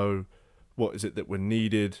 cash flow, what is it that we're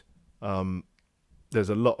needed? There's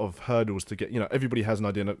a lot of hurdles to get, you know, everybody has an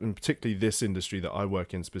idea, and particularly this industry that I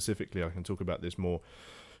work in specifically, I can talk about this more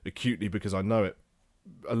acutely because I know it.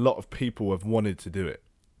 A lot of people have wanted to do it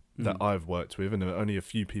that I've worked with, and only a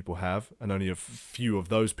few people have, and only a few of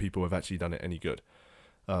those people have actually done it any good.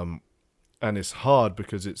 And it's hard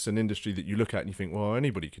because it's an industry that you look at and you think, well,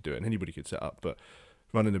 anybody could do it and anybody could set up, but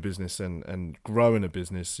running a business and growing a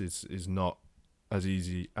business is not as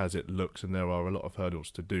easy as it looks, and there are a lot of hurdles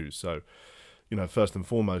to do. So, you know, first and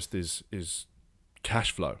foremost is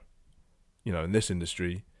cash flow. You know, in this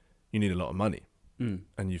industry, you need a lot of money.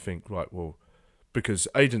 And you think, right, well, because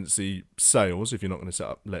agency sales, if you're not going to set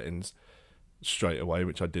up lettings straight away,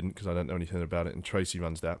 which I didn't because I don't know anything about it, and Tracy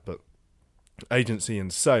runs that, but agency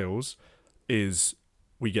and sales is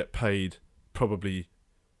we get paid probably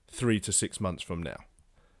 3 to 6 months from now.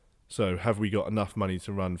 So have we got enough money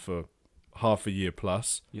to run for half a year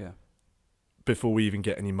plus before we even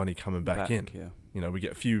get any money coming back in? You know, we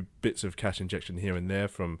get a few bits of cash injection here and there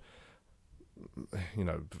from, you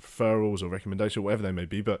know, referrals or recommendation, whatever they may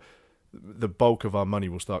be, but the bulk of our money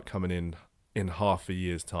will start coming in half a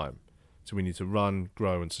year's time. So we need to run,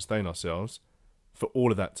 grow and sustain ourselves for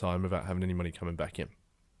all of that time without having any money coming back in.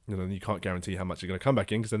 You know, you can't guarantee how much is going to come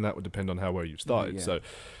back in, because then that would depend on how well you've started. So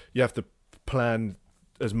you have to plan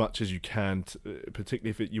as much as you can, particularly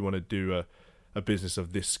if you want to do a business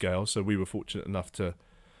of this scale. So we were fortunate enough to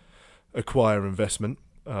acquire investment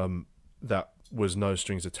that was no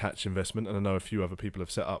strings attached investment, and I know a few other people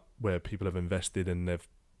have set up where people have invested and they've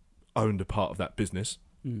owned a part of that business.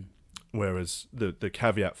 Whereas the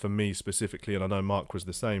caveat for me specifically, and I know Mark was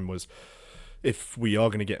the same, was if we are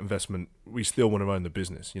going to get investment, we still want to own the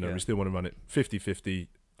business. You know, we still want to run it 50-50,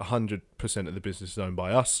 100% of the business is owned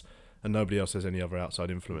by us and nobody else has any other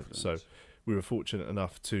outside influence. So we were fortunate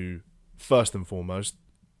enough to, first and foremost,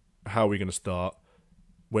 how are we going to start,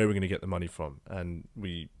 where are we going to get the money from? And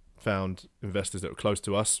we found investors that were close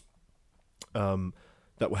to us,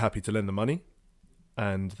 that were happy to lend the money,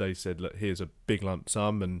 and they said, look, here's a big lump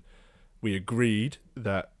sum, and we agreed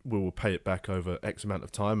that we will pay it back over X amount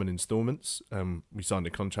of time and installments. We signed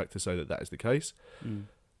a contract to say that that is the case, and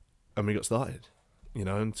we got started. You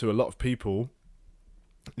know, and to a lot of people,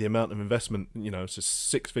 the amount of investment, you know, it's a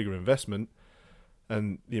 6-figure investment,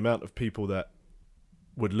 and the amount of people that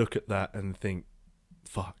would look at that and think,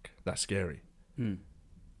 fuck, that's scary.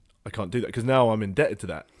 I can't do that because now I'm indebted to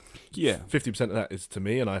that. Yeah. 50% of that is to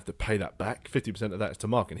me, and I have to pay that back. 50% of that is to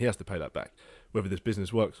Mark, and he has to pay that back. Whether this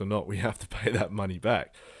business works or not, we have to pay that money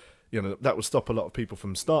back. You know, that will stop a lot of people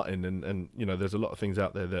from starting. And you know, there's a lot of things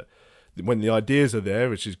out there that when the ideas are there,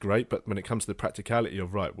 which is great, but when it comes to the practicality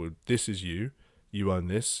of, right, well, this is you own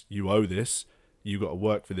this, you owe this, you got to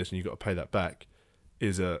work for this, and you got to pay that back,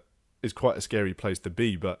 is quite a scary place to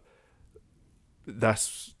be. But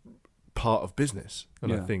that's part of business.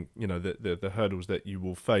 And I think, you know, the hurdles that you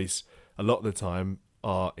will face a lot of the time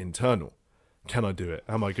are internal. Can I do it?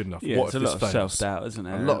 Am I good enough? Yeah, what it's if a this lot of fails? self-doubt, isn't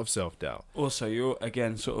it? A lot of self-doubt. Also, you're,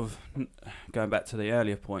 again, sort of going back to the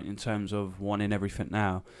earlier point in terms of wanting everything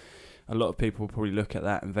now. A lot of people probably look at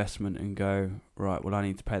that investment and go, right, well, I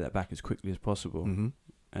need to pay that back as quickly as possible, and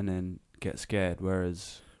then get scared.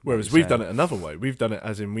 Whereas we've done it another way. We've done it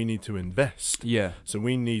as in we need to invest. Yeah. So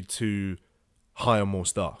we need to hire more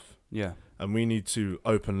staff. Yeah. And we need to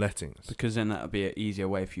open lettings. Because then that would be an easier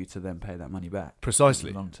way for you to then pay that money back.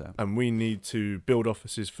 Precisely. Long term. And we need to build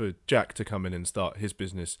offices for Jack to come in and start his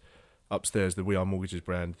business upstairs, the We Are Mortgages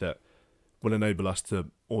brand, that will enable us to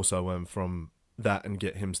also earn from that and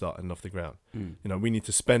get him starting off the ground. You know, we need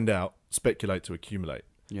to spend out, speculate to accumulate.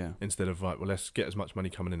 Yeah. Instead of, right, well, let's get as much money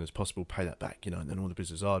coming in as possible, pay that back, you know, and then all the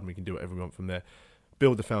business hard and we can do whatever we want from there.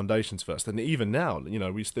 Build the foundations first. And even now, you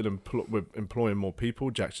know, we're employing more people.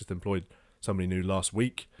 Jack's just employed somebody new last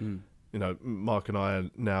week. You know, Mark and I are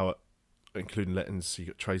now, including lettings, you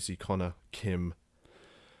got Tracy, Connor, Kim,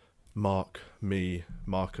 Mark, me,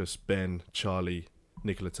 Marcus, Ben, Charlie,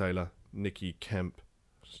 Nicola Taylor, Nikki Kemp,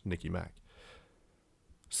 Nikki Mack.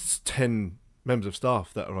 10 members of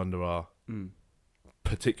staff that are under our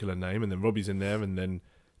particular name, and then Robbie's in there, and then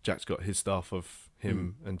Jack's got his staff of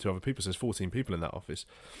him and 2 other people. So there's 14 people in that office,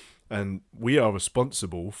 and we are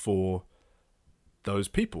responsible for those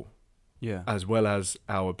people. Yeah. As well as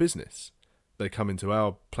our business. They come into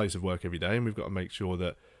our place of work every day, and we've got to make sure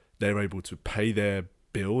that they're able to pay their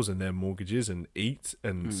bills and their mortgages and eat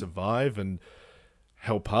and survive and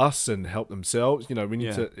help us and help themselves. You know, we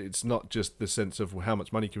need to, it's not just the sense of, well, how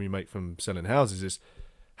much money can we make from selling houses, it's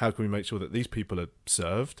how can we make sure that these people are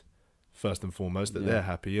served first and foremost, that they're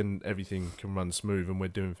happy and everything can run smooth and we're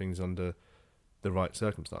doing things under the right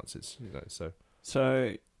circumstances, you know.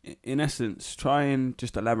 So in essence, try and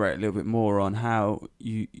just elaborate a little bit more on how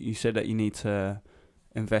you said that you need to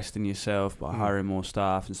invest in yourself by hiring more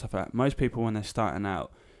staff and stuff like that. Most people, when they're starting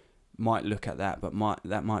out, might look at that, but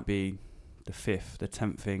that might be the 5th, the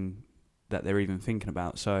 10th thing that they're even thinking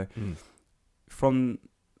about. So from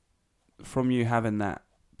you having that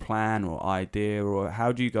plan or idea, or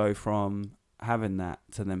how do you go from having that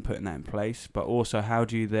to then putting that in place? But also, how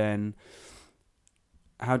do you then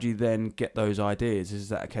get those ideas? Is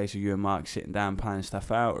that a case of you and Mark sitting down planning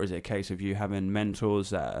stuff out, or is it a case of you having mentors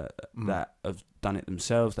that have done it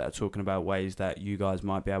themselves, that are talking about ways that you guys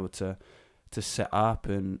might be able to set up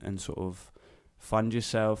and sort of fund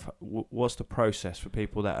yourself? What's the process for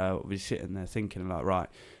people that are obviously sitting there thinking like, right,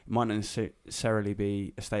 it might not necessarily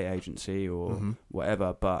be a estate agency or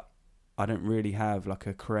whatever, but I don't really have like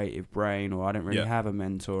a creative brain, or I don't really have a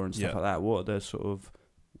mentor and stuff like that. What are the sort of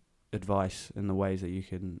advice and the ways that you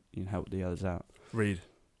can help the others out? Read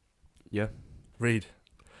and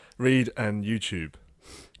YouTube,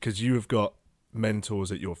 because you have got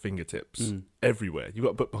mentors at your fingertips everywhere. You've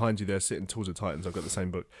got a book behind you there sitting, Tools of Titans. I've got the same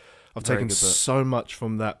book. I've taken so much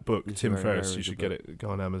from that book. It's Tim Ferriss, you should get it.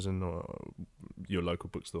 Go on Amazon or your local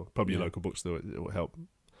bookstore, probably your local bookstore. It will help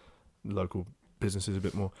local businesses a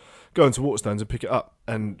bit more. Go into Waterstones and pick it up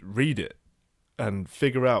and read it and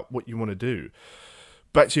figure out what you want to do.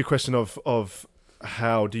 Back to your question of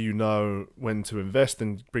how do you know when to invest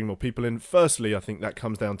and bring more people in? Firstly, I think that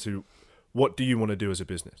comes down to, what do you want to do as a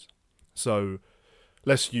business? So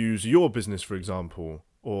let's use your business, for example,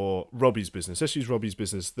 or Robbie's business. Let's use Robbie's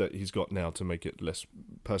business that he's got now to make it less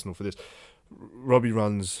personal for this. Robbie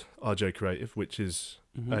runs RJ Creative, which is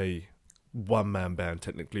a one-man band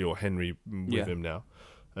technically, or Henry with him now,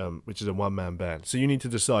 which is a one-man band. So you need to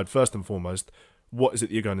decide first and foremost, what is it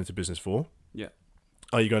that you're going into business for? Yeah.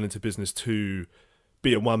 Are you going into business to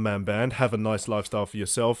be a one-man band, have a nice lifestyle for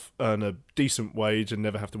yourself, earn a decent wage and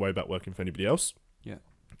never have to worry about working for anybody else? Yeah.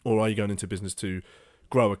 Or are you going into business to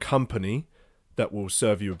grow a company that will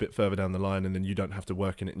serve you a bit further down the line, and then you don't have to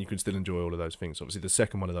work in it and you can still enjoy all of those things. Obviously, the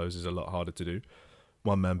second one of those is a lot harder to do.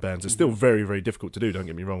 One-man bands are still very, very difficult to do, don't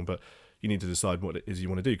get me wrong, but you need to decide what it is you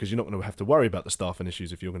want to do, because you're not going to have to worry about the staffing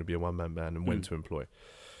issues if you're going to be a one-man band and when to employ.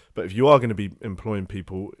 But if you are going to be employing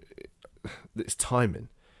people, it's timing,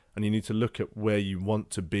 and you need to look at where you want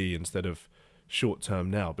to be instead of short-term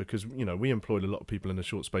now, because, you know, we employed a lot of people in a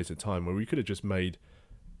short space of time where we could have just made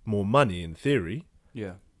more money in theory.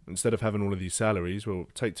 Yeah. Instead of having all of these salaries, we'll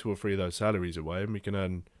take 2 or 3 of those salaries away and we can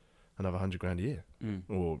earn another 100 grand a year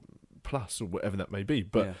or plus, or whatever that may be.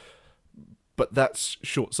 But but that's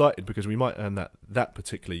short-sighted, because we might earn that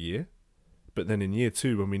particular year, but then in year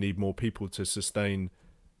 2, when we need more people to sustain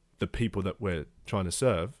the people that we're trying to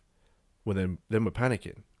serve, well, then we're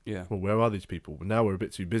panicking. Yeah. Well, where are these people? Well, now we're a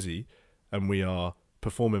bit too busy, and we are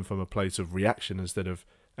performing from a place of reaction instead of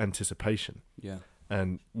anticipation. Yeah.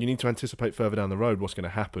 And you need to anticipate further down the road what's going to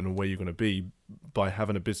happen or where you're going to be by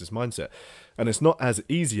having a business mindset. And it's not as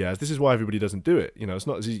easy as, this is why everybody doesn't do it. You know, it's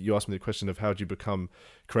not as easy. You asked me the question of how do you become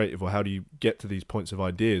creative, or how do you get to these points of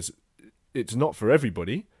ideas. It's not for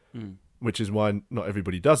everybody, which is why not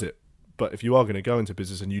everybody does it. But if you are going to go into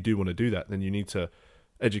business and you do want to do that, then you need to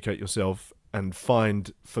educate yourself and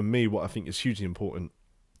find, for me, what I think is hugely important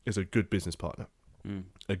is a good business partner,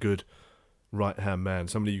 a good right-hand man,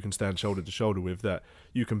 somebody you can stand shoulder to shoulder with, that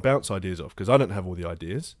you can bounce ideas off, because I don't have all the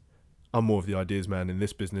ideas. I'm more of the ideas man in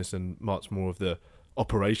this business, and Mark's more of the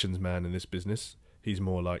operations man in this business. He's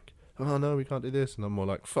more like, oh no, we can't do this, and I'm more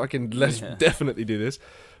like, fucking let's definitely do this.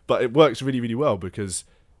 But it works really, really well, because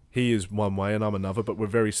he is one way and I'm another, but we're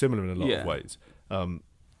very similar in a lot of ways.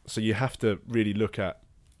 So you have to really look at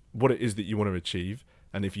what it is that you want to achieve,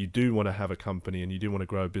 and if you do want to have a company and you do want to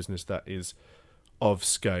grow a business that is of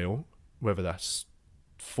scale, whether that's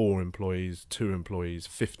 4 employees, 2 employees,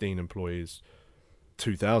 15 employees,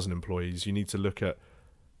 2,000 employees, you need to look at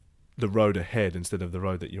the road ahead instead of the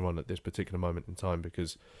road that you're on at this particular moment in time,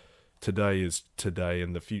 because today is today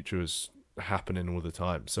and the future is happening all the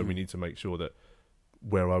time. So we need to make sure that,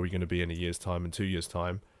 where are we going to be in a year's time and 2 years'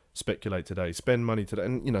 time? Speculate today, spend money today.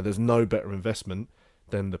 And, you know, there's no better investment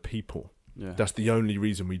than the people. Yeah. That's the only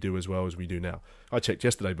reason we do as well as we do now. I checked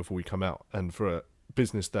yesterday before we come out, and for a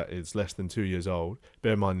business that is less than 2 years old,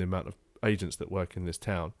 bear in mind the amount of agents that work in this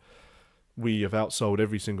town, we have outsold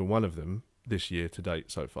every single one of them this year to date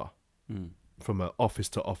so far, from an office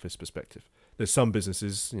to office perspective. There's some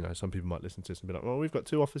businesses, you know, some people might listen to this and be like, well, we've got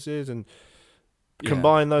 2 offices and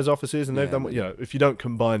combine those offices, and they've done, you know, if you don't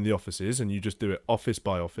combine the offices and you just do it office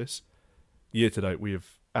by office, year to date we have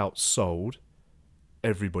outsold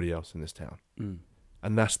everybody else in this town.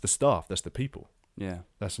 And that's the staff, that's the people. Yeah,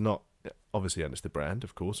 that's not, obviously, and it's the brand,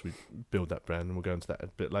 of course. We build that brand, and we'll go into that a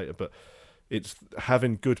bit later. But it's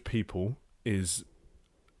having good people is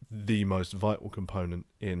the most vital component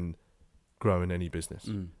in growing any business,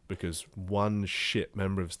 because one shit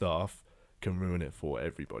member of staff can ruin it for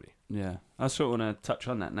everybody. Yeah, I sort of want to touch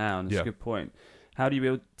on that now, and it's a good point. How do you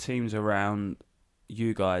build teams around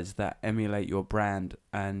you guys that emulate your brand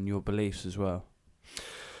and your beliefs as well?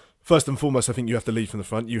 First and foremost, I think you have to lead from the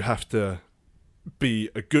front. You have to be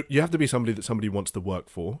somebody that somebody wants to work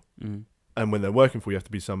for, and when they're working for you, have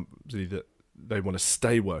to be somebody that they want to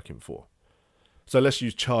stay working for. So let's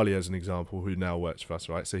use Charlie as an example, who now works for us,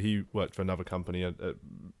 right? So he worked for another company, a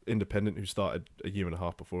independent, who started a year and a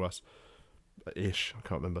half before us, ish, I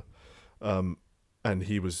can't remember, and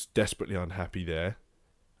he was desperately unhappy there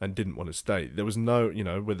and didn't want to stay. There was no, you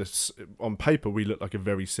know, on paper we looked like a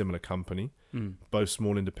very similar company, both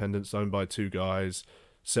small independents owned by 2 guys,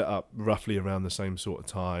 set up roughly around the same sort of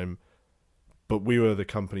time, but we were the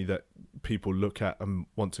company that people look at and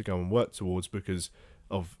want to go and work towards because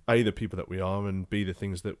of A, the people that we are, and B, the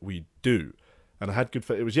things that we do. And I had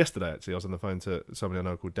it was yesterday actually, I was on the phone to somebody I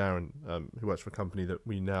know called Darren, who works for a company that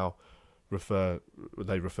we now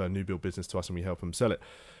they refer new build business to us, and we help them sell it.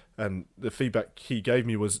 And the feedback he gave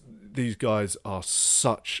me was, these guys are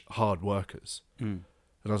such hard workers. And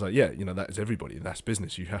I was like, yeah, you know, that is everybody, that's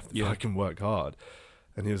business, you have to fucking work hard.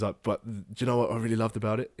 And he was like, but do you know what I really loved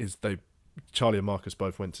about it is Charlie and Marcus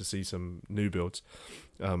both went to see some new builds,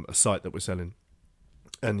 a site that we're selling.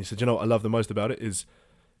 And he said, you know what I love the most about it is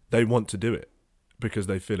they want to do it because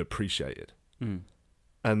they feel appreciated.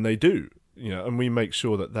 And they do, you know, and we make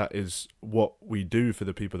sure that is what we do for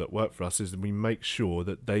the people that work for us, is that we make sure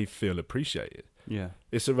that they feel appreciated. Yeah.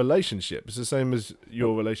 It's a relationship. It's the same as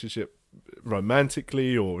your relationship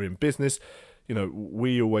romantically or in business. You know,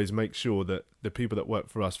 we always make sure that the people that work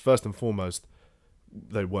for us, first and foremost,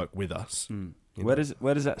 they work with us. Where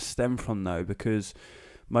does that stem from though? Because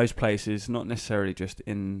most places, not necessarily just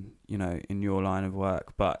in your line of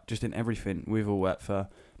work, but just in everything. We've all worked for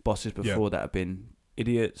bosses before that have been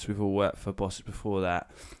idiots. We've all worked for bosses before that,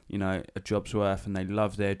 a job's worth and they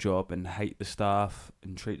love their job and hate the staff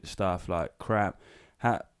and treat the staff like crap.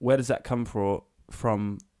 Where does that come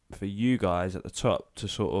from for you guys at the top to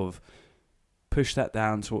sort of push that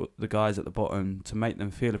down to the guys at the bottom to make them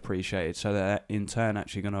feel appreciated, so that in turn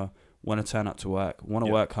actually going to want to turn up to work, want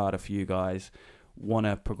to work harder for you guys, want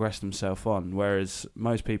to progress themselves on, whereas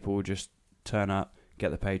most people will just turn up,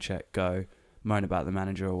 get the paycheck, go, moan about the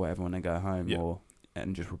manager or whatever when they go home,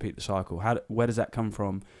 and just repeat the cycle. Where does that come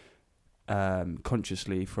from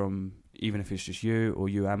consciously, from even if it's just you or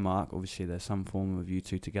you and Mark? Obviously there's some form of you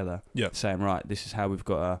two together saying, right, this is how we've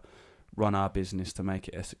got to run our business to make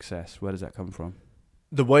it a success. Where does that come from?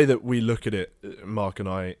 The way that we look at it, Mark and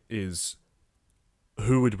I, is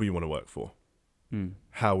who would we want to work for?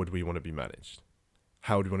 How would we want to be managed?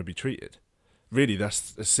 How would we want to be treated? Really,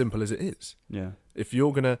 that's as simple as it is. Yeah. If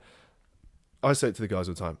you're going to, I say it to the guys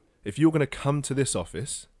all the time, if you're going to come to this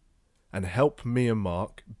office and help me and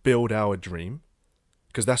Mark build our dream,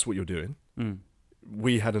 because that's what you're doing.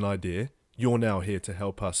 We had an idea. You're now here to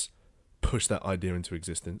help us push that idea into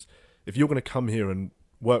existence. If you're going to come here and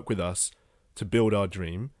work with us to build our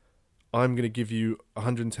dream, I'm going to give you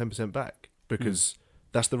 110% back, because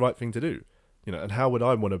that's the right thing to do. And how would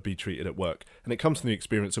I want to be treated at work? And it comes from the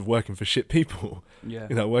experience of working for shit people. Yeah.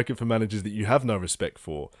 Working for managers that you have no respect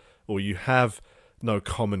for, or you have no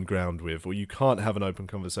common ground with, or you can't have an open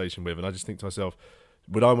conversation with. And I just think to myself,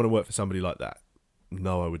 would I want to work for somebody like that?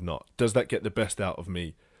 No, I would not. Does that get the best out of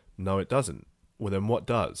me? No, it doesn't. Well, then what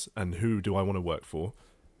does? And who do I want to work for?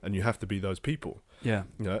 And you have to be those people. Yeah.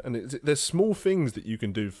 And there's small things that you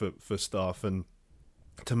can do for staff and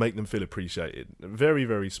to make them feel appreciated. Very,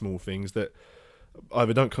 very small things that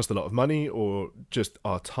either don't cost a lot of money or just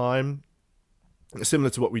our time.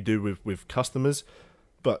 Similar to what we do with customers.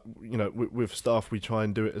 But, with staff, we try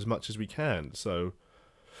and do it as much as we can. So,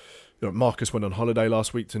 Marcus went on holiday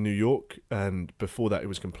last week to New York, and before that he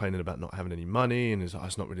was complaining about not having any money, and it's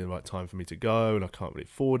not really the right time for me to go, and I can't really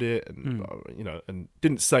afford it, and and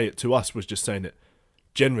didn't say it to us, was just saying it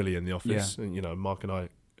generally in the office. And Mark and I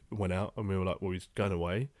went out, and we were like, well, he's going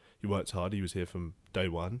away, he worked hard, he was here from day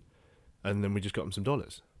one, and then we just got him some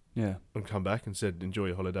dollars, and come back and said, enjoy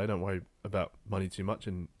your holiday, don't worry about money too much,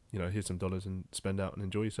 and here's some dollars and spend out and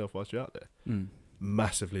enjoy yourself whilst you're out there.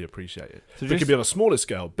 Massively appreciate it. So it could be on a smaller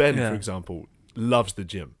scale. Ben, for example, loves the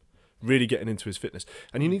gym, really getting into his fitness.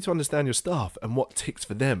 And you need to understand your staff and what ticks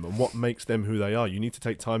for them and what makes them who they are. You need to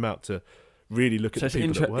take time out to really look at the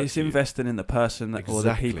people that work. It's investing in the person or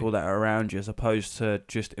the people that are around you, as opposed to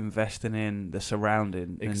just investing in the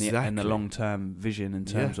surrounding and the long-term vision in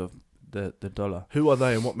terms of the dollar. Who are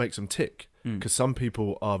they and what makes them tick? Because some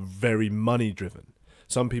people are very money-driven.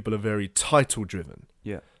 Some people are very title-driven.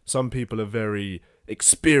 Yeah. Some people are very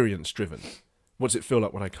experience-driven. What does it feel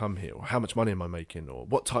like when I come here? Or how much money am I making? Or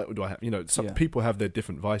what title do I have? Some people have their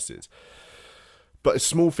different vices. But it's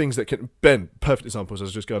small things that can... Ben, perfect examples, I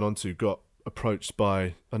was just going on to, got approached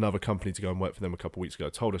by another company to go and work for them a couple of weeks ago.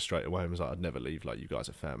 Told us straight away and was like, I'd never leave. Like, you guys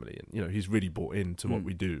are family. And, he's really bought into what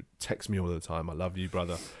we do. Texts me all the time. I love you,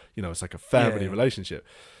 brother. It's like a family relationship.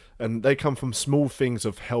 And they come from small things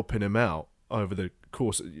of helping him out over the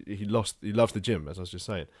course. He loves the gym, as I was just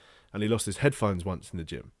saying, and he lost his headphones once in the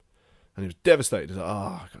gym, and he was devastated. He's like,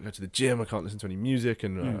 I can't go to the gym, I can't listen to any music,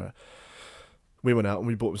 and we went out and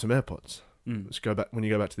we bought him some AirPods. Just go back, when you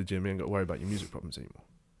go back to the gym, you ain't got to worry about your music problems anymore.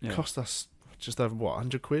 It cost us just over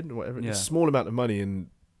 £100 or whatever. It's a small amount of money in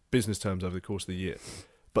business terms over the course of the year,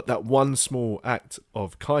 but that one small act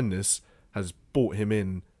of kindness has brought him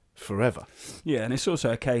in forever. Yeah, and it's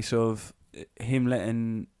also a case of him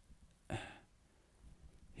letting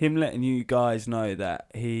you guys know that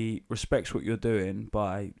he respects what you're doing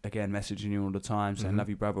by, again, messaging you all the time, saying love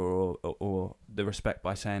you, brother, or the respect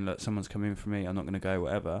by saying, look, someone's coming for me, I'm not going to go,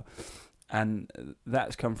 whatever. And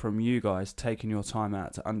that's come from you guys taking your time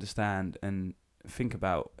out to understand and think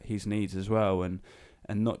about his needs as well, and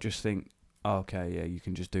not just think, oh, okay, yeah, you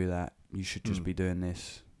can just do that, you should just be doing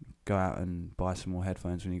this. Go out and buy some more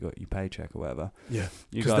headphones when you got your paycheck or whatever. Yeah,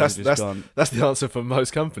 you guys that's the answer for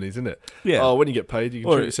most companies, isn't it? Yeah. Oh, when you get paid, you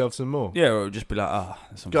can treat yourself some more. Yeah, or just be like,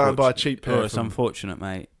 go and buy a cheap pair. Or it's unfortunate,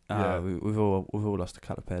 mate. We've all lost a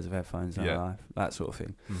couple of pairs of headphones in our life, that sort of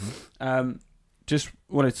thing. Just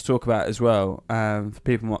wanted to talk about as well, for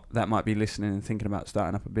people that might be listening and thinking about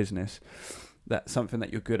starting up a business, that's something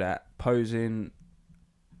that you're good at, posing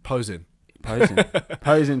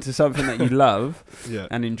to something that you love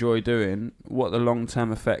and enjoy doing. What are the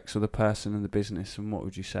long-term effects of the person and the business, and what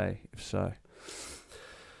would you say if so?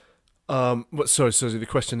 Sorry. So the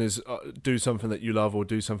question is, do something that you love or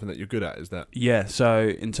do something that you're good at. Is that? Yeah. So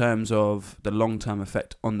in terms of the long-term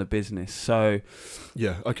effect on the business, so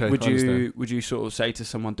Yeah. Okay. would I understand. you sort of say to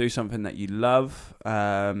someone, do something that you love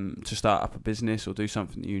to start up a business, or do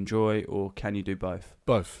something that you enjoy, or can you do both?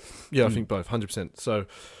 Both. Yeah, I think both. 100%. So.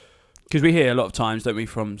 Because we hear a lot of times, don't we,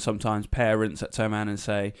 from sometimes parents that turn around and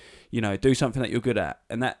say, you know, do something that you're good at,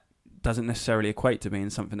 and that doesn't necessarily equate to being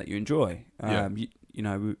something that you enjoy. Yeah. You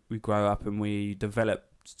know, we grow up and we develop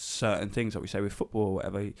certain things, like we say with football or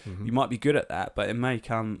whatever. You might be good at that, but it may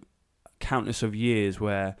come countless of years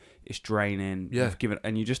where it's draining. Yeah.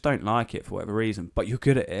 And you just don't like it for whatever reason, but you're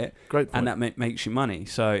good at it. Great point. And that makes you money.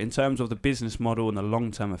 So in terms of the business model and the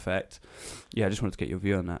long-term effect, yeah, I just wanted to get your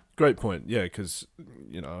view on that. Great point. Yeah, because,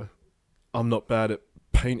 you know, I'm not bad at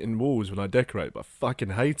painting walls when I decorate, but I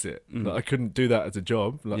fucking hate it. Like, I couldn't do that as a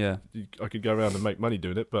job. Like, Yeah. I could go around and make money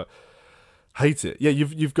doing it, but hate it. Yeah,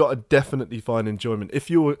 you've got to definitely find enjoyment. If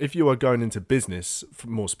you are going into business,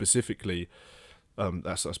 more specifically,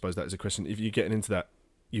 I suppose that is a question. If you're getting into that,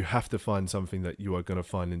 you have to find something that you are going to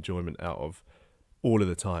find enjoyment out of all of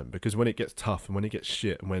the time. Because when it gets tough and when it gets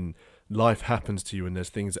shit and when life happens to you and there's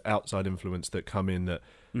things outside influence that come in that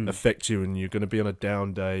affect you, and you're going to be on a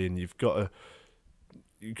down day and you've got to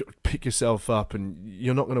pick yourself up, and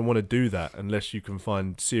you're not going to want to do that unless you can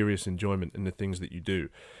find serious enjoyment in the things that you do.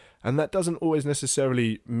 And that doesn't always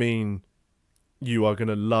necessarily mean you are going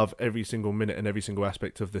to love every single minute and every single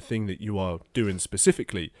aspect of the thing that you are doing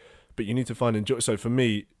specifically, but you need to find enjoy. So for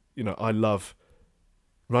me, you know, I love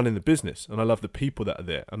running the business and I love the people that are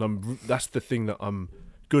there, and that's the thing that I'm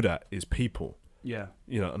good at, is people. Yeah.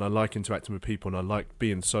 You know, and I like interacting with people, and I like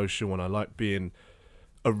being social, and I like being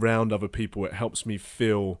around other people. It helps me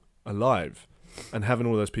feel alive, and having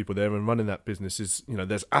all those people there and running that business is, you know,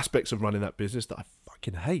 there's aspects of running that business that I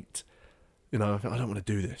fucking hate. You know, I don't want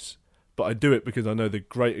to do this, but I do it because I know the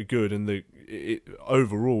greater good and it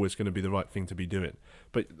overall is going to be the right thing to be doing.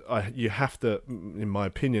 But you have to, in my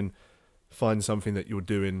opinion, find something that you're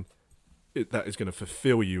doing that is going to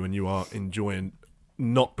fulfill you and you are enjoying,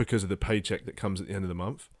 not because of the paycheck that comes at the end of the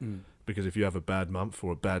month. Because if you have a bad month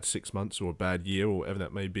or a bad 6 months or a bad year or whatever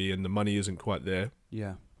that may be, and the money isn't quite there,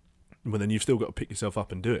 Yeah. well, then you've still got to pick yourself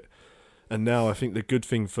up and do it. And now I think the good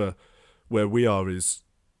thing for where we are is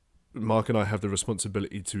Mark and I have the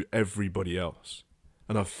responsibility to everybody else.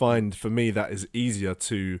 And I find for me that is easier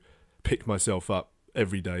to pick myself up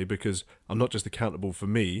every day, because I'm not just accountable for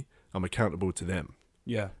me, I'm accountable to them.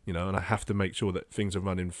 Yeah. You know, and I have to make sure that things are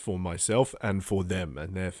running for myself and for them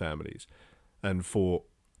and their families and for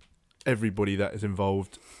everybody that is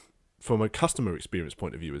involved from a customer experience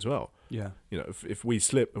point of view as well. Yeah. You know, if we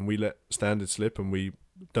slip and we let standards slip and we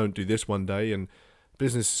don't do this one day, and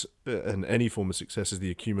business and any form of success is the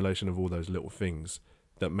accumulation of all those little things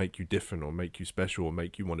that make you different or make you special or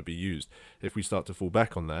make you want to be used. If we start to fall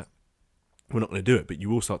back on that, we're not going to do it, but you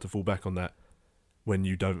will start to fall back on that when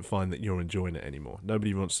you don't find that you're enjoying it anymore.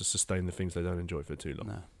 Nobody wants to sustain the things they don't enjoy for too long.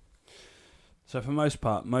 No. So for most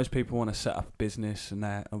part, most people want to set up a business, and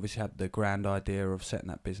they obviously have the grand idea of setting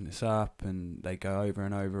that business up, and they go over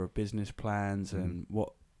and over of business plans and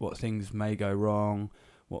what things may go wrong,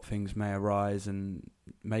 what things may arise, and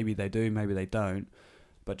maybe they do, maybe they don't.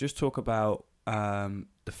 But just talk about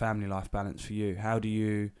the family life balance for you. How do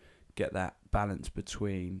you get that balance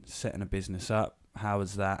between setting a business up? How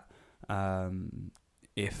is that,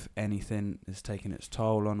 if anything, is taking its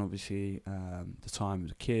toll on obviously the time of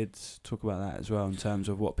the kids? Talk about that as well, in terms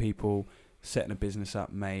of what people setting a business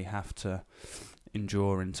up may have to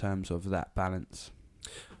endure in terms of that balance.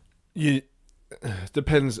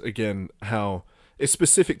 Depends again how it's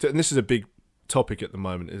specific to, and this is a big topic at the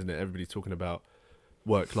moment, isn't it? Everybody's talking about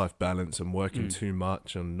work-life balance and working too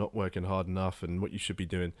much and not working hard enough, and what you should be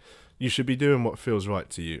doing. You should be doing what feels right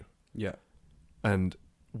to you. Yeah. And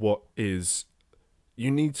what is,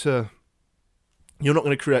 you're not going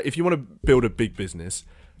to create, if you want to build a big business,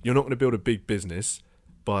 you're not going to build a big business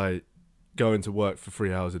by going to work for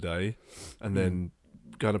 3 hours a day and then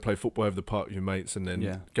going to play football over the park with your mates and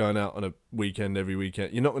then going out on a weekend every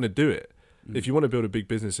weekend. You're not going to do it. If you want to build a big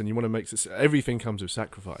business and you want to make it, everything comes with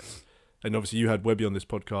sacrifice. And obviously you had Webby on this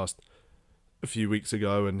podcast a few weeks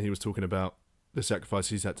ago, and he was talking about the sacrifice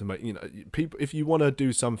he's had to make. You know, people, if you want to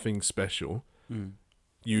do something special,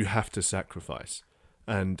 you have to sacrifice,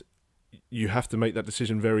 and you have to make that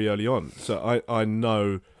decision very early on. So I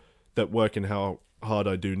know that working how hard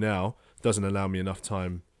I do now doesn't allow me enough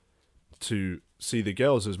time to see the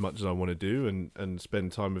girls as much as I want to do and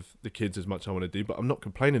spend time with the kids as much as I want to do, but I'm not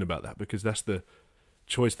complaining about that because that's the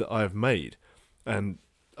choice that I have made. And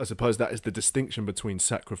I suppose that is the distinction between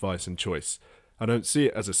sacrifice and choice. I don't see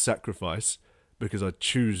it as a sacrifice because I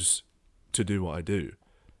choose to do what I do,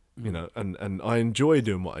 you know, and I enjoy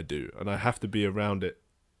doing what I do, and I have to be around it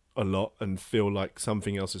a lot and feel like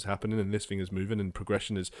something else is happening and this thing is moving and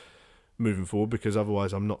progression is moving forward, because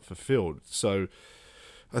otherwise I'm not fulfilled. So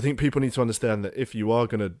I think people need to understand that if you are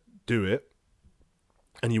going to do it,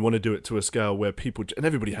 and you want to do it to a scale where people, and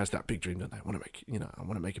everybody has that big dream, don't they? I want to make, you know, I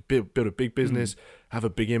want to make build a big business, have a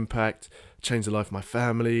big impact, change the life of my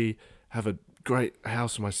family, have a great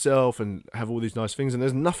house for myself, and have all these nice things. And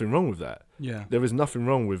there's nothing wrong with that. Yeah. There is nothing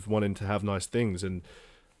wrong with wanting to have nice things and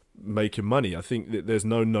making money. I think that there's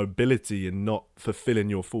no nobility in not fulfilling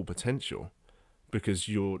your full potential, because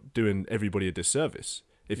you're doing everybody a disservice.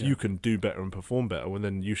 If you can do better and perform better, well,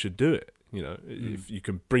 then you should do it. You know, if you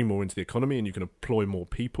can bring more into the economy and you can employ more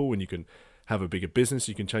people and you can have a bigger business,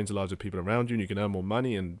 you can change the lives of people around you, and you can earn more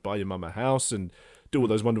money and buy your mum a house and do all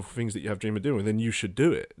those wonderful things that you have dreamed of doing, then you should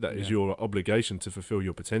do it. That is your obligation to fulfill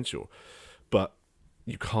your potential. But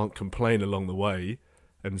you can't complain along the way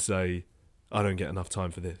and say, I don't get enough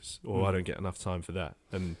time for this, or I don't get enough time for that.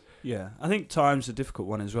 And yeah, I think time's a difficult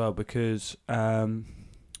one as well, because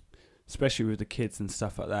especially with the kids and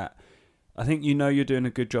stuff like that, I think you know you're doing a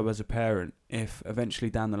good job as a parent if eventually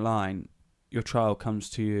down the line your child comes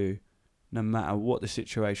to you, no matter what the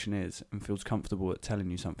situation is, and feels comfortable at telling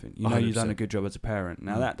you something. You know 100%. You've done a good job as a parent.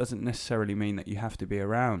 Now that doesn't necessarily mean that you have to be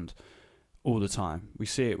around all the time. We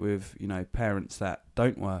see it with, you know, parents that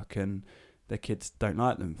don't work and their kids don't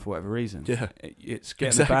like them for whatever reason. Yeah, it's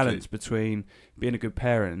getting a balance between being a good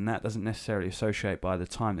parent, and that doesn't necessarily associate by the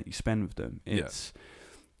time that you spend with them. It's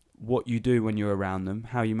what you do when you're around them,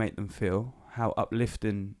 how you make them feel, how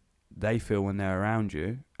uplifting they feel when they're around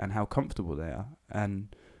you, and how comfortable they are.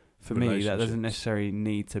 And for me, that doesn't necessarily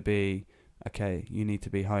need to be, okay, you need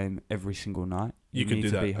to be home every single night. You can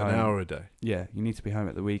do that an hour a day. Yeah, you need to be home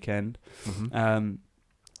at the weekend.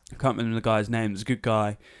 I can't remember the guy's name. There's a good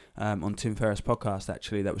guy on Tim Ferriss' podcast,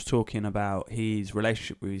 actually, that was talking about his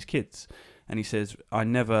relationship with his kids. And he says, I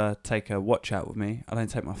never take a watch out with me. I don't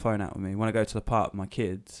take my phone out with me. When I go to the park with my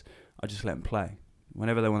kids, I just let them play.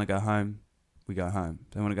 Whenever they want to go home, we go home.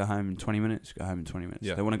 If they want to go home in 20 minutes, go home in 20 minutes.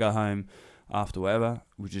 If they want to go home after whatever,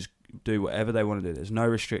 we just do whatever they want to do. There's no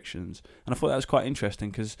restrictions. And I thought that was quite interesting,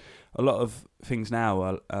 because a lot of things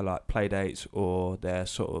now are like play dates, or they're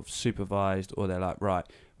sort of supervised, or they're like, right,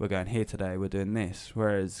 we're going here today, we're doing this.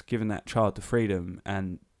 Whereas giving that child the freedom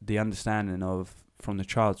and the understanding of, from the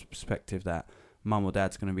child's perspective, that mum or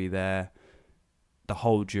dad's going to be there the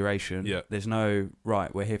whole duration. There's no,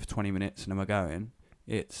 right, we're here for 20 minutes and then we're going.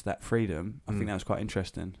 It's that freedom. I think that was quite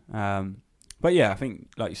interesting. But yeah, I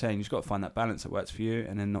think, like you're saying, you've got to find that balance that works for you,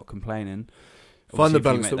 and then not complaining. Find the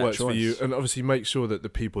balance that works for you, and obviously make sure that the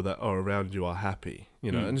people that are around you are happy,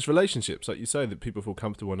 you know. And it's relationships, like you say, that people feel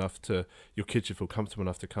comfortable enough to, your kids should feel comfortable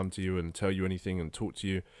enough to come to you and tell you anything and talk to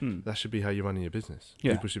you. That should be how you're running your business.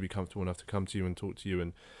 People should be comfortable enough to come to you and talk to you,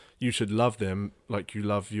 and you should love them like you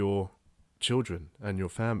love your children and your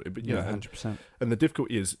family. But you know, 100%. And the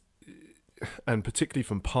difficulty is, and particularly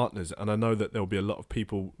from partners, and I know that there'll be a lot of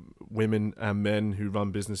people, women and men, who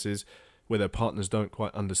run businesses where their partners don't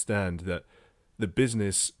quite understand that the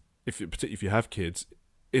business, particularly if you have kids,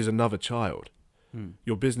 is another child.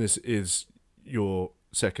 Your business is your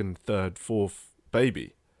second, third, fourth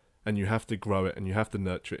baby, and you have to grow it, and you have to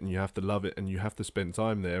nurture it, and you have to love it, and you have to spend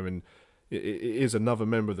time there, and it is another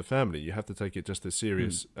member of the family. You have to take it just as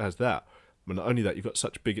serious as that. But not only that, you've got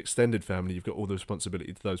such big extended family, you've got all the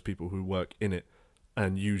responsibility to those people who work in it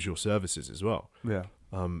and use your services as well.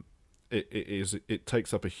 It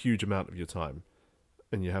takes up a huge amount of your time,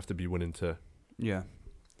 and you have to be willing to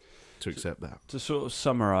accept that. To sort of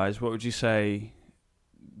summarise, what would you say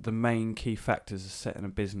the main key factors of setting a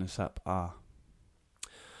business up are?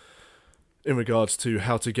 In regards to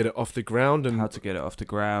how to get it off the ground? And how to get it off the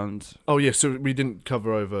ground. Oh yeah, so we didn't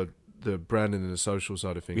cover over the branding and the social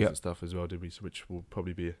side of things and stuff as well, did we? Which will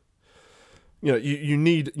probably be you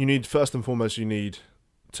need first and foremost, you need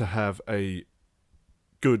to have a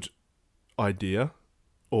good idea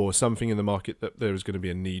or something in the market that there is going to be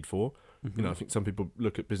a need for. You know, I think some people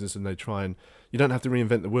look at business and they try, and you don't have to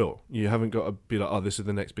reinvent the wheel. You haven't got to be like, oh, this is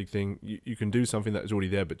the next big thing. You can do something that is already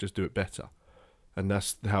there, but just do it better. And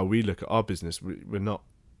that's how we look at our business. We're not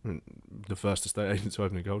the first estate agent to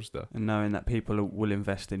open in Colchester. And knowing that people will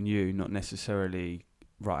invest in you, not necessarily,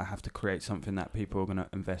 right, I have to create something that people are going to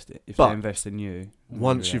invest in. If they invest in you.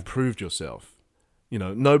 Once you've proved yourself, you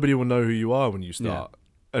know, nobody will know who you are when you start.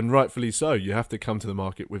 And rightfully so. You have to come to the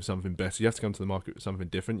market with something better. You have to come to the market with something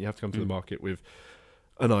different. You have to come to the market with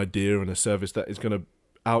an idea and a service that is going to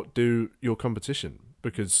outdo your competition.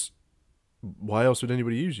 Because why else would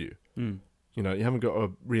anybody use you? You know, you haven't got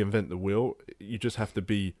to reinvent the wheel. You just have to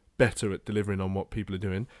be better at delivering on what people are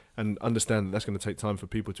doing, and understand that that's going to take time for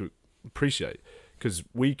people to appreciate. Because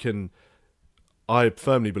I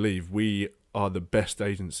firmly believe we are the best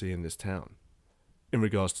agency in this town in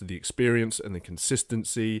regards to the experience and the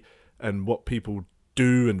consistency and what people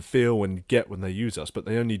do and feel and get when they use us. But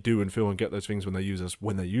they only do and feel and get those things when they use us.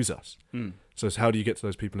 So it's how do you get to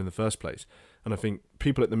those people in the first place? And I think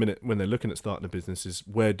people at the minute, when they're looking at starting a business, is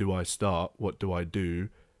where do I start? What do I do?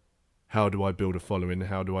 How do I build a following?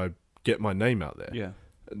 How do I get my name out there? Yeah.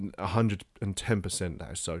 110%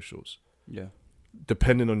 that is socials. Yeah.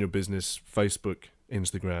 Depending on your business, Facebook,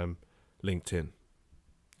 Instagram, LinkedIn.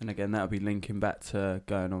 And again, that would be linking back to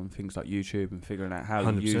going on things like YouTube and figuring out how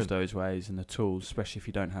 100%. you use those ways and the tools, especially if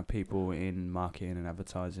you don't have people in marketing and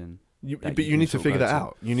advertising. But you need to figure that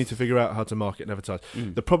out. You need to figure out how to market and advertise.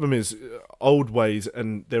 The problem is old ways,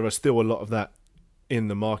 and there are still a lot of that in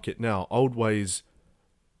the market now. Old ways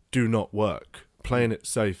do not work. Playing it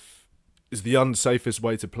safe is the unsafest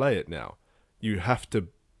way to play it now. You have to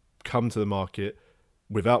come to the market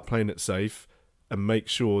without playing it safe and make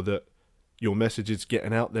sure that your message is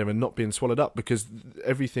getting out there and not being swallowed up, because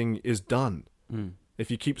everything is done. If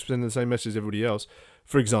you keep sending the same message as everybody else,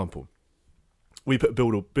 for example, we put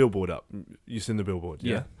a billboard up. You've seen the billboard,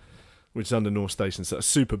 yeah? Which is under North Station. So it's a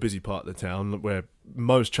super busy part of the town where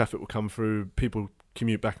most traffic will come through. People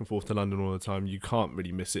commute back and forth to London all the time. You can't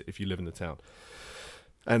really miss it if you live in the town.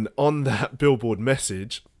 And on that billboard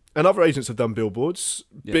message, and other agents have done billboards.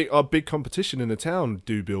 Our big competition in the town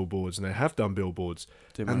do billboards, and they have done billboards.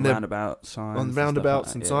 And roundabout signs. On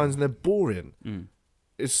roundabouts and signs, and they're boring.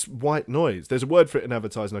 It's white noise. There's a word for it in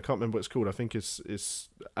advertising. I can't remember what it's called. I think it's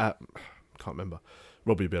can't remember.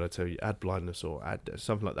 Robbie will be able to tell you, ad blindness or ad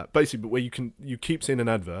something like that. Basically, but where you keep seeing an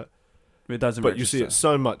advert, it doesn't. But register. You see it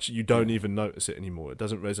so much you don't even notice it anymore. It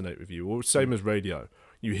doesn't resonate with you. Or same as radio,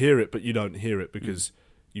 you hear it but you don't hear it because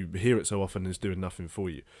you hear it so often and it's doing nothing for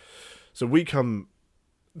you. So we come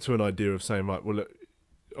to an idea of saying, right, well, look,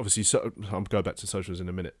 obviously, I'll go back to socials in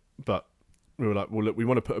a minute, but we were like, well, look, we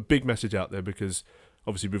want to put a big message out there because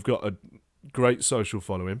obviously we've got a great social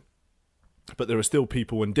following. But there are still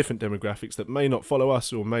people in different demographics that may not follow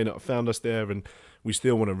us or may not have found us there, and we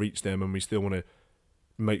still want to reach them and we still want to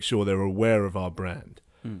make sure they're aware of our brand.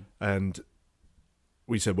 And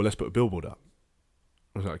we said, well, let's put a billboard up.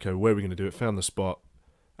 I was like, okay, where are we going to do it? Found the spot.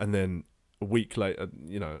 And then a week later,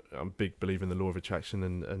 you know, I'm a big believer in the law of attraction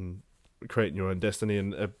and creating your own destiny.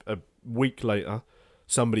 And a week later,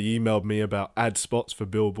 somebody emailed me about ad spots for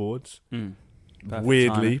billboards.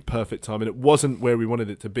 Perfect time. And it wasn't where we wanted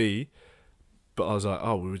it to be. But I was like,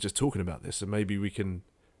 oh, we were just talking about this, and maybe we can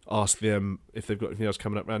ask them if they've got anything else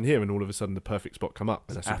coming up around here, and all of a sudden the perfect spot come up,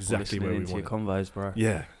 and that's exactly where we want your convos, bro.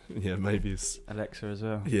 Yeah, maybe it's Alexa as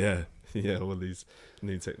well. Yeah, all these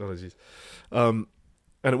new technologies. And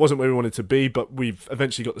it wasn't where we wanted to be, but we've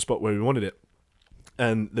eventually got the spot where we wanted it.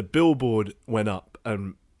 And the billboard went up,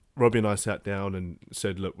 and Robbie and I sat down and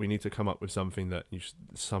said, look, we need to come up with something that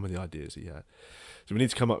some of the ideas he had. So we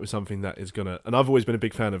need to come up with something that is going to... And I've always been a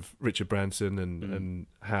big fan of Richard Branson and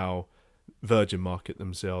how Virgin market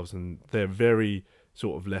themselves. And they're very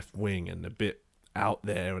sort of left-wing and a bit out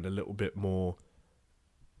there and a little bit more,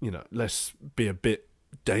 you know, let's be a bit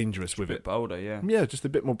dangerous with it. A bit bolder, yeah. Yeah, just a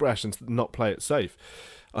bit more brash and not play it safe.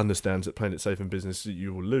 Understands that playing it safe in business,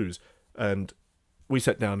 you will lose. And we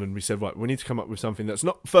sat down and we said, right, we need to come up with something that's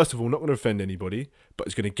not, first of all, not going to offend anybody, but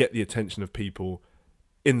it's going to get the attention of people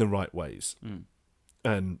in the right ways.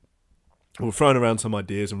 And we were throwing around some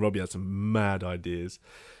ideas, and Robbie had some mad ideas,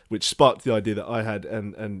 which sparked the idea that I had.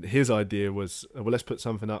 And his idea was, well, let's put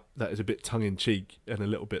something up that is a bit tongue-in-cheek and a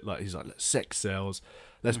little bit like, he's like, sex sells.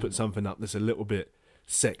 Let's put something up that's a little bit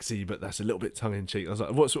sexy, but that's a little bit tongue-in-cheek. I was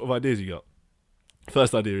like, what sort of ideas you got?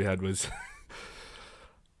 First idea he had was,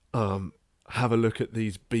 have a look at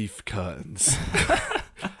these beef curtains.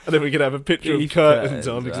 And then we could have a picture of curtains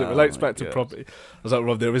on because it relates back to property. I was like,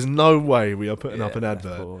 Rob, there is no way we are putting up an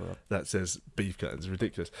advert that says beef curtains. It's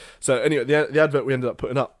ridiculous. So anyway, the advert we ended up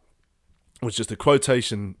putting up was just a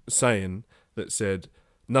quotation saying that said,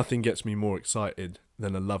 nothing gets me more excited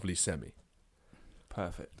than a lovely semi.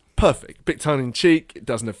 Perfect. Bit tongue in cheek. It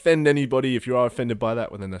doesn't offend anybody. If you are offended by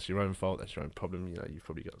that, well, then that's your own fault. That's your own problem. You know, you've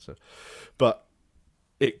probably got so. But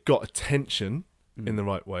it got attention in the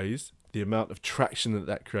right ways. The amount of traction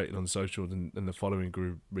that created on social and the following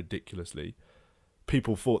grew ridiculously.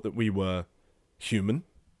 People thought that we were human.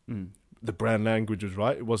 The brand language was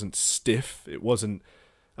right. It wasn't stiff. It wasn't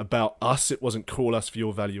about us. It wasn't call us for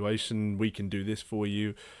your valuation. We can do this for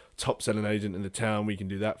you. Top selling agent in the town. We can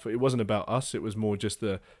do that for. It wasn't about us. It was more just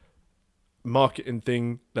marketing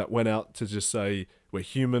thing that went out to just say, we're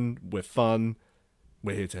human, we're fun,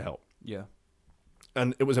 we're here to help. Yeah.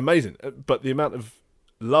 And it was amazing. But the amount of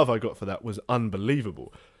love I got for that was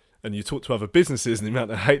unbelievable. And you talk to other businesses and the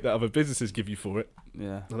amount of hate that other businesses give you for it.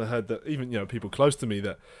 Yeah. And I heard that even, people close to me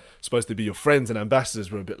that supposed to be your friends and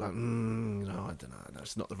ambassadors were a bit like, I don't know,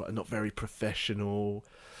 that's not very professional.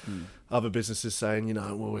 Other businesses saying,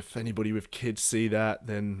 well, if anybody with kids see that,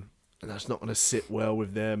 then that's not going to sit well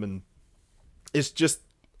with them. And it's just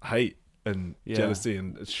hate and jealousy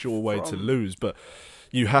and a sure way to lose. But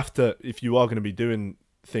you have to, if you are going to be doing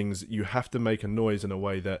things, you have to make a noise in a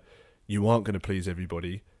way that you aren't going to please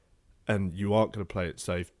everybody and you aren't going to play it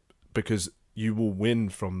safe, because you will win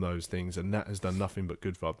from those things, and that has done nothing but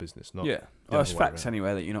good for our business. Not it's facts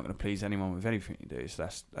anyway that you're not going to please anyone with anything you do. So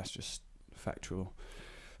that's just factual.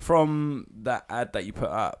 From that ad that you put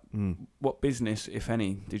up, what business, if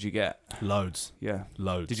any, did you get? Loads. Yeah,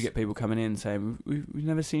 loads. Did you get people coming in saying, we've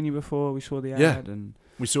never seen you before, we saw the ad, and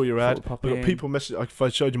we saw your ad. I've got people message. If I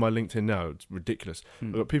showed you my LinkedIn now, it's ridiculous.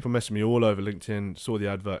 I've got people messaging me all over LinkedIn. Saw the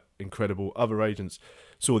advert, incredible. Other agents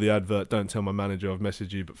saw the advert. Don't tell my manager I've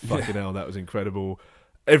messaged you, but fucking hell, that was incredible.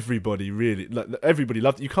 Everybody really, everybody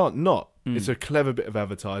loved it. You can't not. It's a clever bit of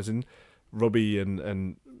advertising. Robbie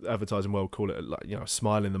and advertising world call it a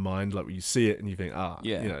smile in the mind. Like when you see it and you think,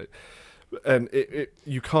 and it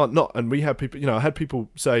you can't not. And we had people, I had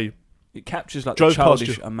people say, it captures like the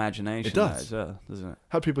childish imagination. It does, as well, doesn't it?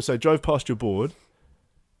 Had people say, drove past your board,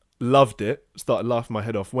 loved it, started laughing my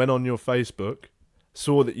head off, went on your Facebook,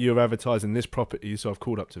 saw that you're advertising this property, so I've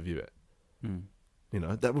called up to view it.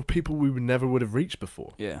 That were people we never would have reached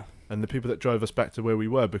before. Yeah. And the people that drove us back to where we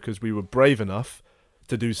were, because we were brave enough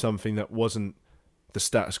to do something that wasn't the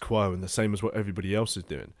status quo and the same as what everybody else is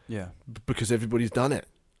doing. Yeah. Because everybody's done it.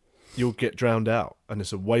 You'll get drowned out, and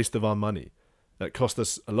it's a waste of our money. That cost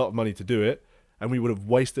us a lot of money to do it, and we would have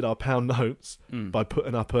wasted our pound notes by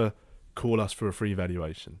putting up a call us for a free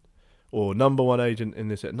valuation. Or number one agent in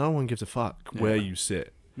this. No one gives a fuck where you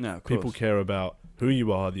sit. No, of course. People care about who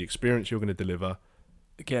you are, the experience you're going to deliver,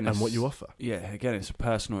 and what you offer. Yeah, again, it's a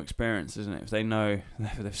personal experience, isn't it? If they know,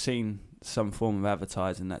 if they've seen some form of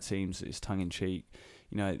advertising that seems it's tongue-in-cheek,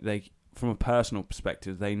 they, from a personal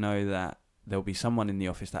perspective, they know that there'll be someone in the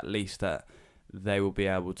office at least that they will be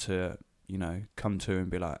able to, come to and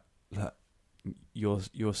be like, look,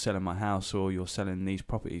 you're selling my house or you're selling these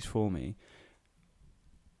properties for me.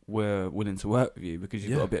 We're willing to work with you because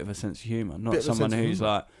you've got a bit of a sense of humour. Not someone who's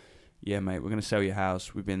like, yeah, mate, we're going to sell your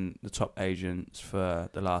house. We've been the top agents for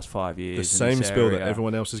the last 5 years. The same spiel that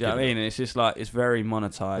everyone else is getting. I mean, it's just like, it's very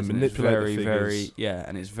monetised. And it's very, very,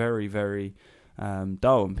 and it's very, very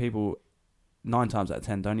dull. And people, 9 times out of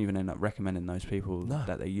 10, don't even end up recommending those people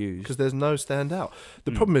that they use. Because there's no standout.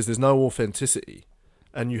 The problem is there's no authenticity.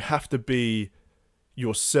 And you have to be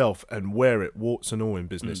yourself and wear it, warts and all, in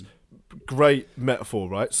business. Great metaphor,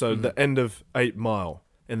 right? So the end of 8 Mile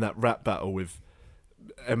in that rap battle with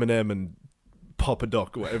Eminem and Papa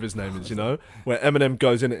Doc, or whatever his name is, where Eminem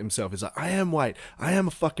goes in at himself. He's like, I am white. I am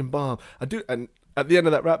a fucking bomb. I do. And at the end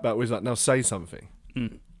of that rap battle, he's like, now say something.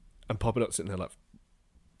 And Papa Doc's sitting there like,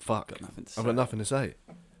 fuck, I've got nothing to say.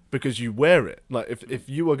 Because you wear it. Like, if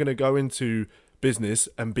you are going to go into business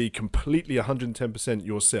and be completely 110%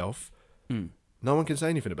 yourself, no one can say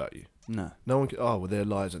anything about you. No one can, they're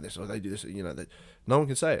liars on this, or they do this, no one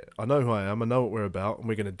can say it. I know who I am, I know what we're about, and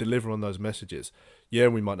we're going to deliver on those messages. Yeah,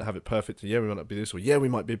 we might not have it perfect, yeah, we might not be this, or yeah, we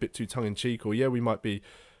might be a bit too tongue-in-cheek, or yeah, we might be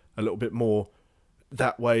a little bit more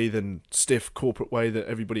that way than stiff corporate way that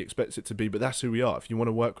everybody expects it to be, but that's who we are. If you want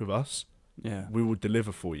to work with us, we will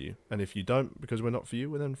deliver for you. And if you don't, because we're not for you,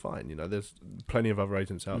 well then fine. There's plenty of other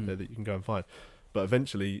agents out there that you can go and find. But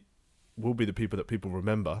eventually, we'll be the people that people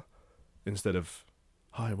remember, instead of,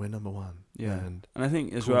 hi, we're number one. Yeah, and I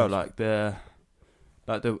think as well, like the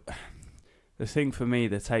thing for me,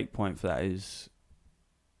 the take point for that is,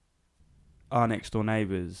 our next door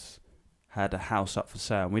neighbours had a house up for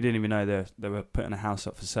sale. We didn't even know they were putting a house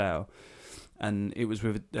up for sale, and it was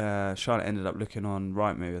with Charlotte ended up looking on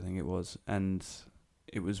Rightmove, I think it was, and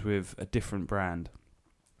it was with a different brand,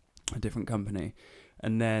 a different company,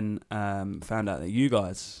 and then found out that you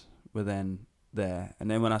guys were then there. And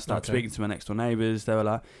then when I started speaking to my next door neighbours, they were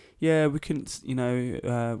like, yeah, we couldn't,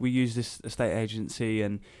 we use this estate agency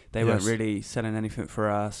and they weren't really selling anything for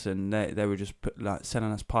us, and they were just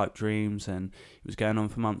selling us pipe dreams, and it was going on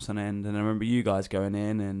for months on end. And I remember you guys going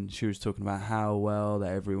in, and she was talking about how well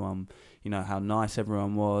that everyone, how nice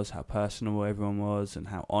everyone was, how personal everyone was, and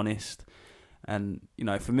how honest. And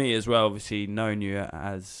for me as well, obviously knowing you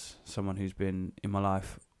as someone who's been in my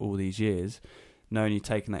life all these years, knowing you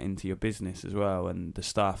taking that into your business as well, and the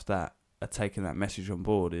staff that are taking that message on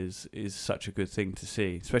board is such a good thing to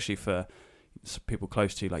see, especially for people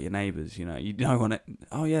close to you, like your neighbours. You don't want it.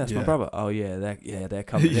 Oh yeah, that's my brother. Oh yeah, they're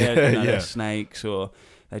coming. They're snakes, or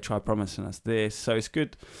they try promising us this. So it's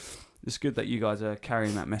good. It's good that you guys are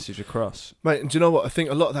carrying that message across, mate. And do you know what? I think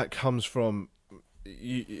a lot of that comes from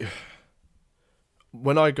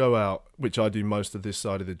when I go out, which I do most of this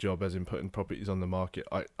side of the job, as in putting properties on the market.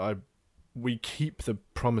 We keep the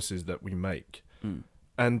promises that we make,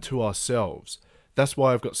 and to ourselves. That's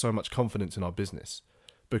why I've got so much confidence in our business,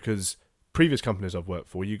 because previous companies I've worked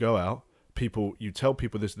for, you go out, you tell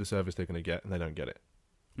people this is the service they're going to get, and they don't get it.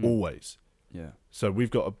 Always. Yeah. So we've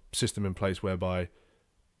got a system in place whereby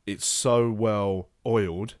it's so well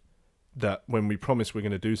oiled that when we promise we're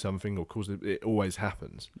going to do something, of course, it always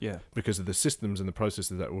happens. Yeah. Because of the systems and the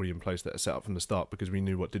processes that are already in place that are set up from the start, because we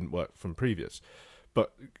knew what didn't work from previous.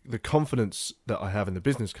 But the confidence that I have in the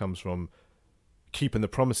business comes from keeping the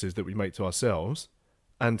promises that we make to ourselves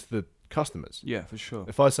and to the customers. Yeah, for sure.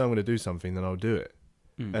 If I say I'm going to do something, then I'll do it.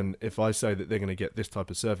 And if I say that they're going to get this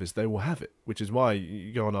type of service, they will have it, which is why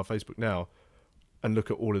you go on our Facebook now and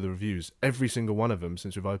look at all of the reviews. Every single one of them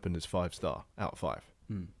since we've opened is 5-star out of 5.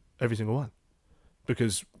 Every single one.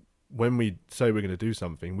 Because when we say we're going to do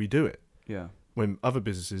something, we do it. Yeah. When other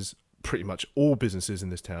businesses, pretty much all businesses in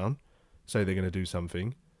this town, say they're going to do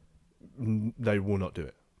something, they will not do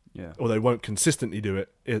it. Yeah. Or they won't consistently do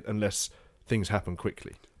it unless things happen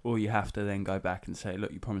quickly. Or you have to then go back and say,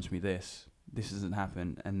 look, you promised me this hasn't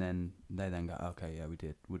happened, and then they then go, okay, yeah, we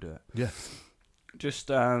did, we'll do it. Yeah. Just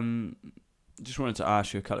wanted to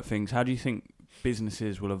ask you a couple of things. How do you think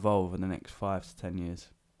businesses will evolve in the next 5 to 10 years?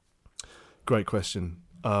 Great question.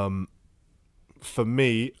 For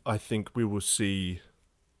me, I think we will see,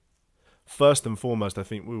 first and foremost, I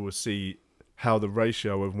think we will see how the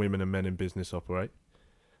ratio of women and men in business operate.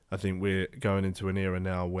 I think we're going into an era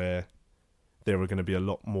now where there are going to be a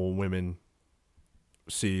lot more women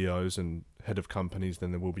CEOs and head of companies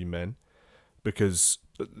than there will be men. Because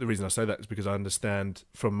the reason I say that is because I understand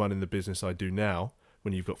from running the business I do now,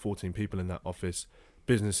 when you've got 14 people in that office,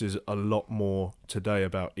 business is a lot more today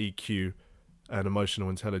about EQ and emotional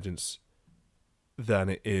intelligence than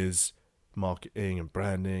it is marketing and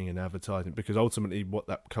branding and advertising. Because ultimately what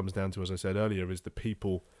that comes down to, as I said earlier, is the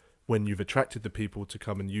people. When you've attracted the people to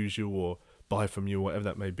come and use you or buy from you or whatever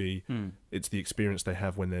that may be, it's the experience they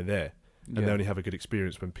have when they're there. And they only have a good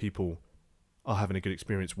experience when people are having a good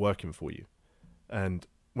experience working for you. And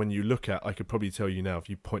when you look at, I could probably tell you now, if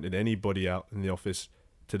you pointed anybody out in the office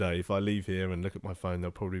today, if I leave here and look at my phone,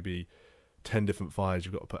 there'll probably be 10 different fires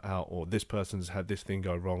you've got to put out, or this person's had this thing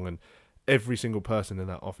go wrong. And every single person in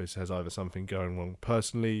that office has either something going wrong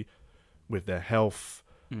personally, with their health,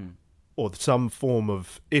 or some form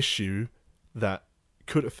of issue that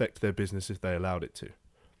could affect their business if they allowed it to.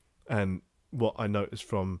 And what I noticed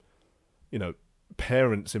from,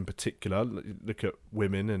 parents in particular, look at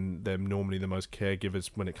women, and they're normally the most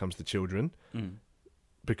caregivers when it comes to children,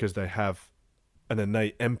 because they have an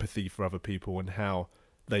innate empathy for other people and how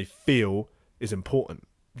they feel is important.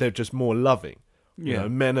 They're just more loving. Yeah.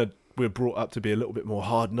 We're brought up to be a little bit more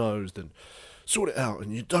hard-nosed and sort it out,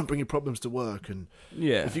 and you don't bring your problems to work, and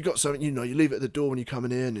if you got something, you leave it at the door when you're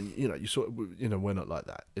coming in, and you sort of, we're not like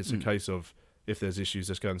that. It's a case of, if there's issues,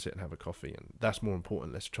 let's go and sit and have a coffee, and that's more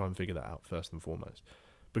important. Let's try and figure that out first and foremost,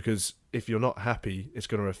 because if you're not happy, it's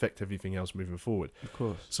going to affect everything else moving forward. Of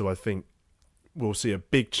course. So I think we'll see a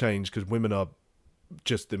big change, because women are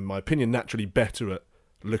just, in my opinion, naturally better at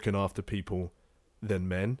looking after people than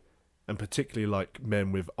men, and particularly like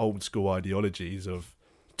men with old school ideologies of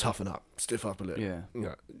toughen up, stiff up a little.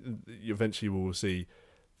 Yeah. Eventually we will see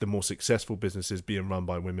the more successful businesses being run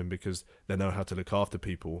by women, because they know how to look after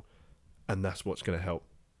people, and that's what's going to help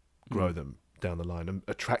grow them down the line and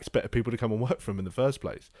attracts better people to come and work for them in the first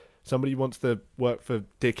place. Somebody wants to work for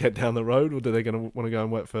dickhead down the road, or do they going to want to go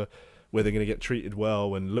and work for where they're going to get treated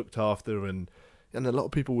well and looked after? And a lot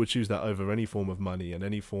of people would choose that over any form of money and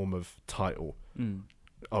any form of title.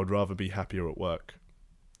 I would rather be happier at work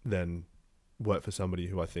than work for somebody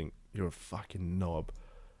who I think, you're a fucking knob,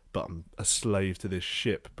 but I'm a slave to this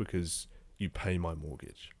ship because you pay my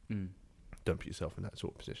mortgage. Don't put yourself in that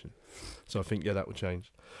sort of position. So I think, that will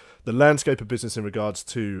change. The landscape of business in regards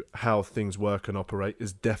to how things work and operate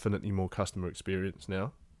is definitely more customer experience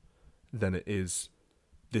now than it is,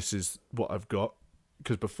 this is what I've got.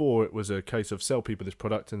 Because before it was a case of sell people this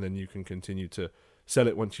product, and then you can continue to sell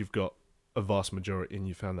it once you've got a vast majority and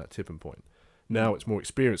you found that tipping point. Now it's more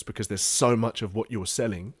experience, because there's so much of what you're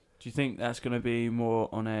selling. Do you think that's going to be more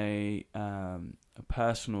on a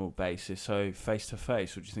personal basis, so face to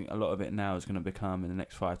face, or do you think a lot of it now is going to become, in the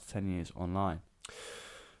next 5 to 10 years, online?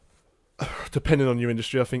 depending on your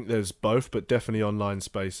industry, I think there's both, but definitely online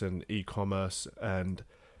space and e-commerce and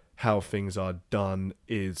how things are done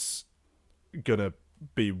is gonna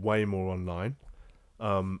be way more online.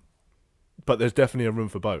 But there's definitely a room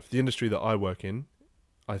for both. The industry that I work in,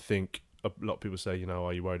 I think a lot of people say, you know,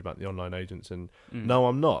 are you worried about the online agents? And no,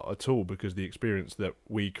 I'm not at all, because the experience that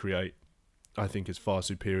we create, I think, is far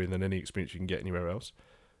superior than any experience you can get anywhere else.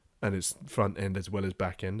 And it's front end as well as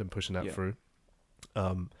back end and pushing that through.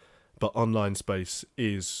 But online space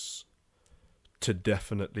is to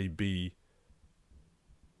definitely be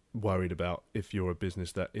worried about if you're a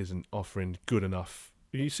business that isn't offering good enough.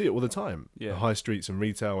 You see it all the time. The high streets and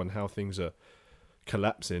retail and how things are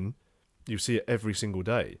collapsing. You see it every single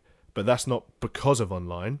day. But that's not because of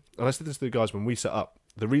online. And I said this to the guys when we set up.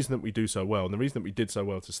 The reason that we do so well, and the reason that we did so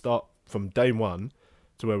well to start from day one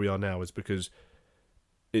to where we are now, is because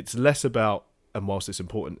it's less about, and whilst it's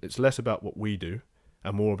important, it's less about what we do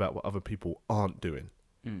and more about what other people aren't doing.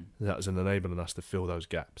 That is enabling us to fill those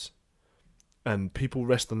gaps. And people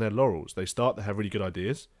rest on their laurels. They have really good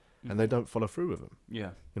ideas, and they don't follow through with them.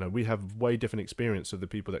 You know, we have way different experience of the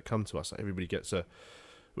people that come to us. Like, everybody gets well,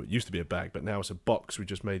 it used to be a bag, but now it's a box. We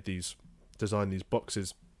just designed these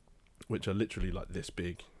boxes, which are literally like this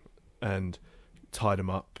big, and tied them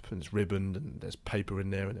up, and it's ribboned, and there's paper in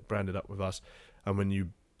there, and it's branded up with us. And when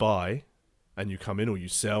you buy and you come in, or you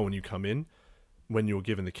sell and you come in, when you're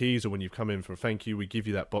given the keys or when you've come in for a thank you, we give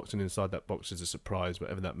you that box, and inside that box is a surprise,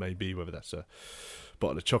 whatever that may be, whether that's a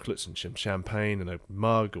bottle of chocolates and some champagne and a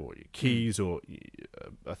mug, or your keys, or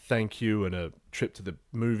a thank you and a trip to the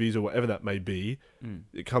movies, or whatever that may be.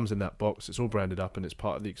 It comes in that box, it's all branded up, and it's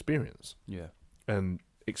part of the experience. And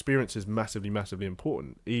experience is massively, massively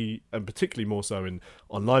important, and particularly more so in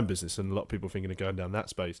online business, and a lot of people thinking of going down that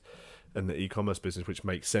space, and the e-commerce business, which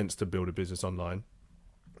makes sense to build a business online.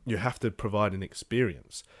 You have to provide an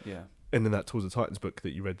experience. And in that Tools of Titans book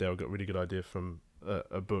that you read there, I got a really good idea from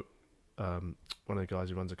a book. One of the guys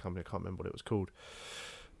who runs a company, I can't remember what it was called.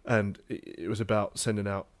 And it was about sending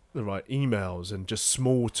out the right emails and just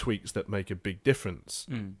small tweaks that make a big difference.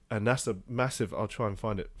 And that's a massive, I'll try and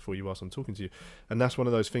find it for you whilst I'm talking to you. And that's one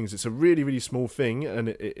of those things, it's a really, really small thing, and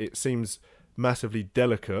it seems massively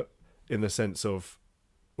delicate in the sense of,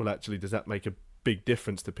 well, actually, does that make a big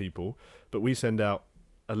difference to people? But we send out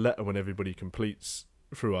a letter when everybody completes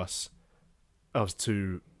through us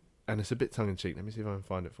to, and it's a bit tongue-in-cheek. Let me see if I can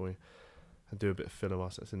find it for you and do a bit of filler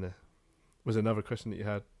whilst that's in there. Was there another question that you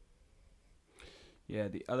had? Yeah,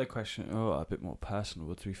 the other question, a bit more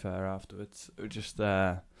personal, to be fair, afterwards. Just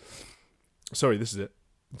sorry, this is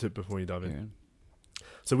it, before you dive in.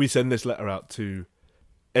 So we send this letter out to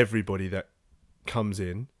everybody that comes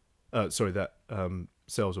in, that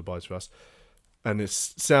sells or buys for us. And it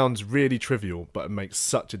sounds really trivial, but it makes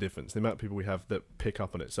such a difference. The amount of people we have that pick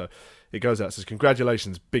up on it. So it goes out, it says,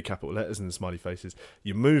 congratulations, big capital letters and the smiley faces.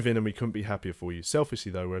 You move in and we couldn't be happier for you.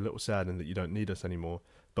 Selfishly, though, we're a little saddened that you don't need us anymore,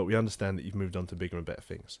 but we understand that you've moved on to bigger and better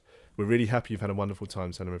things. We're really happy you've had a wonderful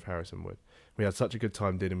time selling with Harrison Wood. We had such a good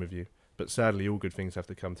time dealing with you, but sadly, all good things have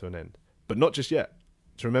to come to an end. But not just yet.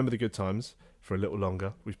 To remember the good times for a little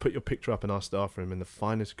longer, we've put your picture up in our staff room in the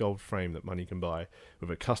finest gold frame that money can buy,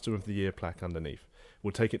 with a Customer of the Year plaque underneath.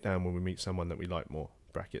 We'll take it down when we meet someone that we like more.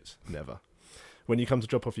 Brackets, never. When you come to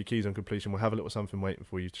drop off your keys on completion, we'll have a little something waiting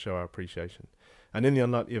for you to show our appreciation. And in the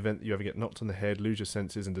unlikely event that you ever get knocked on the head, lose your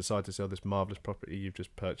senses, and decide to sell this marvellous property you've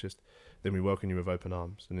just purchased, then we welcome you with open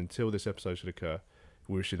arms. And until this episode should occur,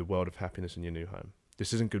 we wish you the world of happiness in your new home.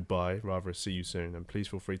 This isn't goodbye, rather a see you soon, and please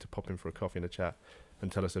feel free to pop in for a coffee and a chat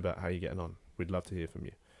and tell us about how you're getting on. We'd love to hear from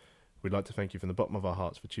you. We'd like to thank you from the bottom of our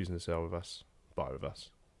hearts for choosing to sell with us, buy with us.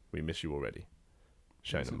 We miss you already.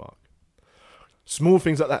 Shane and Mark. Small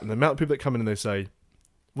things like that, and the amount of people that come in and they say,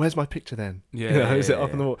 where's my picture then? Is it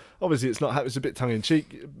up on the wall? Obviously it's not, it's a bit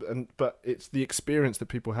tongue-in-cheek, but it's the experience that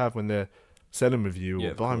people have when they're selling with you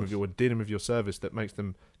or buying with you or dealing with your service that makes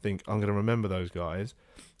them think, I'm going to remember those guys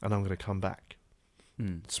and I'm going to come back.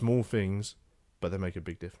 Small things, but they make a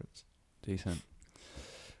big difference. Decent.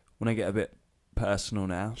 Want to get a bit personal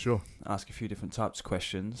now? Sure. Ask a few different types of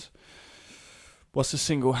questions. What's the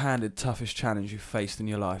single-handed toughest challenge you've faced in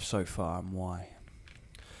your life so far, and why?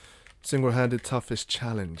 Single-handed toughest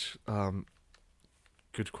challenge.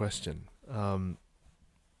 Good question.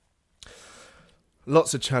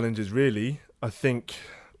 Lots of challenges, really. I think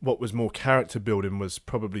what was more character building was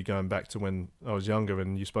probably going back to when I was younger,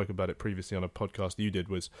 and you spoke about it previously on a podcast you did,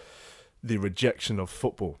 was the rejection of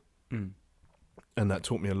football. And that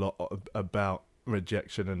taught me a lot about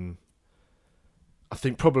rejection, and I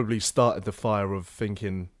think probably started the fire of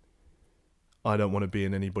thinking I don't want to be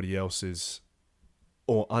in anybody else's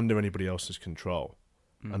or under anybody else's control.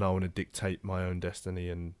 and I want to dictate my own destiny,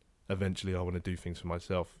 and eventually I want to do things for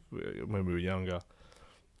myself. When we were younger,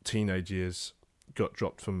 teenage years, got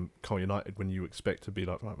dropped from Col United when you expect to be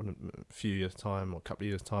like, right, in a few years' time or a couple of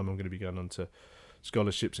years' time, I'm going to be going on to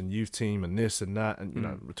scholarships and youth team and this and that. And, you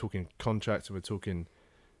know, we're talking contracts and we're talking,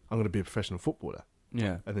 I'm going to be a professional footballer.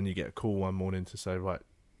 Yeah. And then you get a call one morning to say, right,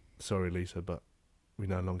 sorry, Lisa, but we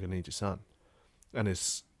no longer need your son. And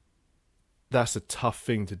that's a tough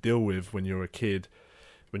thing to deal with when you're a kid,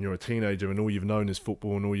 when you're a teenager, and all you've known is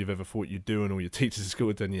football, and all you've ever thought you'd do, and all your teachers at school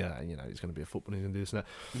had done, yeah, you know, he's going to be a footballer, he's going to do this and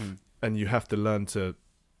that. And you have to learn to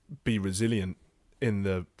be resilient in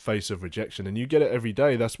the face of rejection. And you get it every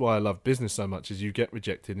day. That's why I love business so much, is you get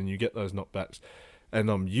rejected and you get those knockbacks. And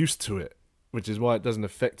I'm used to it, which is why it doesn't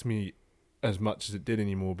affect me as much as it did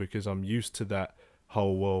anymore, because I'm used to that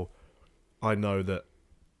whole, well, I know that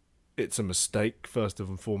it's a mistake, first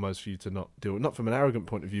and foremost, for you to not do it. Not from an arrogant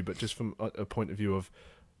point of view, but just from a point of view of,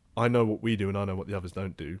 I know what we do and I know what the others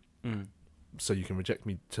don't do. So you can reject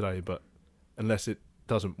me today, but unless it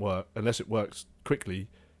doesn't work, unless it works quickly,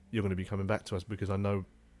 you're going to be coming back to us because I know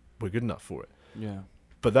we're good enough for it. Yeah.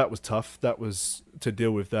 But that was tough. That was to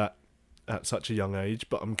deal with that at such a young age.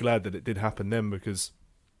 But I'm glad that it did happen then, because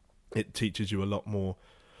it teaches you a lot more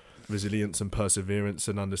resilience and perseverance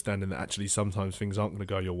and understanding that actually sometimes things aren't going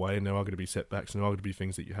to go your way, and there are going to be setbacks and there are going to be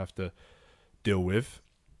things that you have to deal with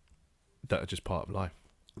that are just part of life.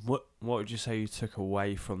 What would you say you took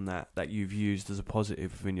away from that you've used as a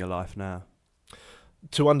positive within your life now?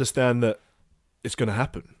 To understand that it's going to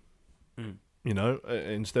happen. You know,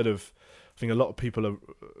 instead of, I think a lot of people are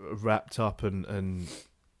wrapped up and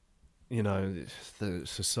you know, the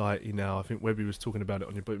society now, I think Webby was talking about it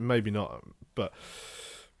on your book, maybe not, but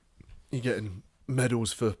you're getting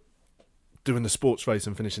medals for doing the sports race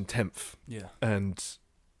and finishing 10th. Yeah. And,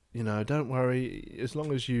 you know, don't worry, as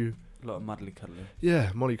long as you... A lot of mollycoddling. Yeah,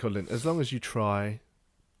 mollycoddling. As long as you try,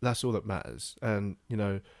 that's all that matters. And, you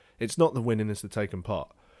know, it's not the winning, it's the taking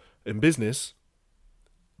part. In business,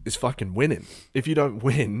 it's fucking winning. If you don't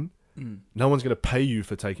win, no one's going to pay you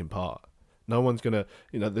for taking part. No one's going to,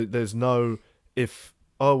 you know, there's no, if,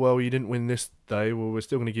 oh, well, you didn't win this day, well, we're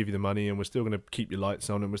still going to give you the money and we're still going to keep your lights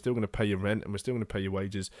on and we're still going to pay your rent and we're still going to pay your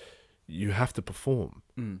wages. You have to perform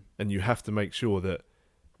and you have to make sure that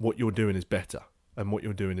what you're doing is better and what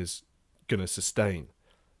you're doing is going to sustain.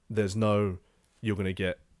 There's no, you're going to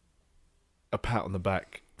get a pat on the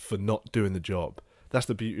back for not doing the job. That's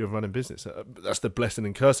the beauty of running business. That's the blessing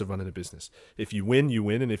and curse of running a business. If you win, you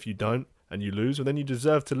win. And if you don't and you lose, well, then you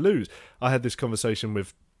deserve to lose. I had this conversation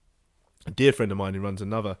with a dear friend of mine who runs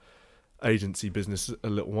another agency business a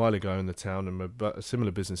little while ago in the town, and about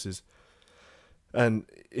similar businesses. And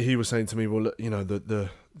he was saying to me, well, look, you know,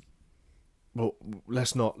 well,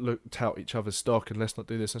 let's not tout each other's stock and let's not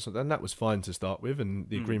do this. And that was fine to start with. And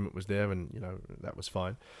the agreement was there and, you know, that was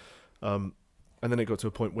fine. And then it got to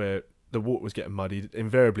a point where the water was getting muddied,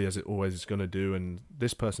 invariably, as it always is going to do. And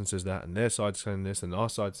this person says that, and their side's saying this, and our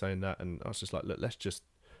side's saying that. And I was just like, look, let's just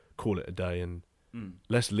call it a day and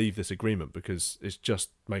let's leave this agreement because it's just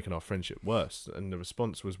making our friendship worse. And the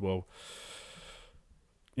response was, well,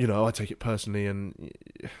 you know, I take it personally, and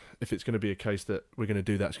if it's going to be a case that we're going to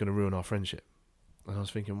do that, it's going to ruin our friendship. And I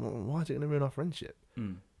was thinking, well, why is it going to ruin our friendship?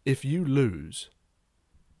 If you lose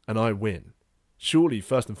and I win, surely,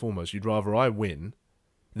 first and foremost, you'd rather I win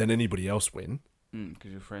than anybody else win.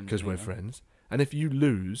 Because you're friends. Because we're friends. And if you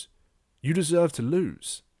lose, you deserve to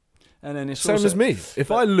lose. And then it's same also, as me. If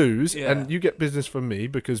I lose and you get business from me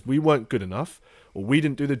because we weren't good enough, or we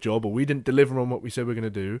didn't do the job, or we didn't deliver on what we said we're going to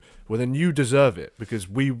do, well, then you deserve it because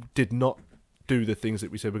we did not do the things that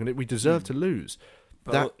we said we're going to do. We deserve to lose.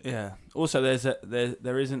 But also,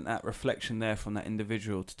 there isn't that reflection there from that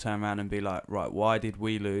individual to turn around and be like, right, why did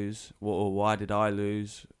we lose? Or why did I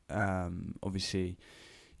lose? Obviously,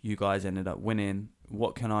 you guys ended up winning.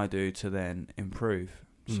 What can I do to then improve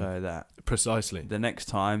so that precisely the next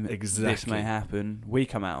time this may happen, we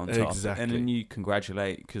come out on top? Exactly. And then you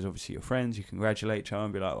congratulate, because obviously you're friends. You congratulate each other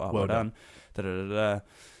and be like, well done. Da, da, da, da.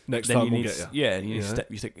 Next then time we'll get you. Yeah, you need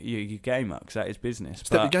to step your game up, because that is business.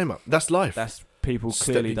 Step your game up. That's life. That's people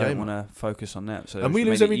clearly don't want to focus on that. So and we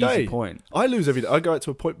lose every day. Point. I lose every day. I go out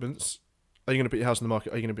to appointments. Are you going to put your house on the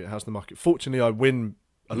market? Are you going to put your house on the market? Fortunately, I win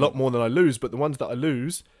a lot more than I lose, but the ones that I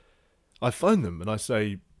lose, I phone them and I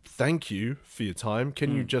say, thank you for your time.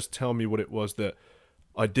 Can you just tell me what it was that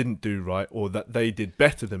I didn't do right, or that they did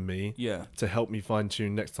better than me to help me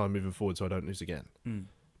fine-tune next time moving forward so I don't lose again?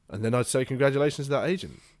 And then I'd say congratulations to that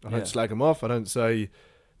agent. I don't slag them off. I don't say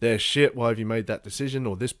they're shit, why have you made that decision,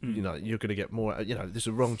 or this, you know, you're going to get more, you know, this is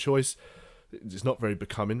a wrong choice. it's not very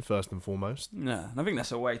becoming, first and foremost. No, and I think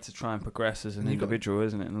that's a way to try and progress as an individual,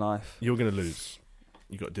 isn't it, in life? You're going to lose.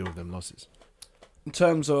 You got to deal with them losses. In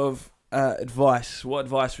terms of advice, what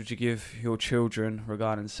advice would you give your children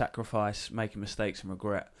regarding sacrifice, making mistakes and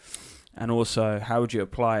regret? And also, how would you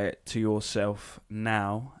apply it to yourself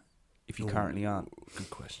now if you currently aren't? Good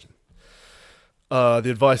question. The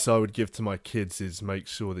advice I would give to my kids is make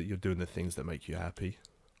sure that you're doing the things that make you happy,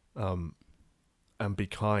 and be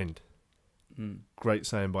kind. Great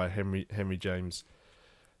saying by Henry James.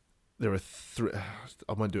 There are three.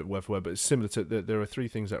 I won't do it word for word, but it's similar to. There are three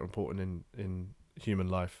things that are important in human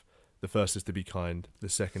life. The first is to be kind. The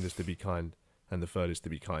second is to be kind, and the third is to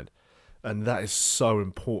be kind. And that is so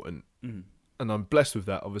important. And I'm blessed with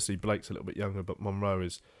that. Obviously, Blake's a little bit younger, but Monroe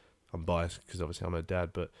is. I'm biased because obviously I'm her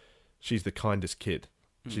dad, but she's the kindest kid.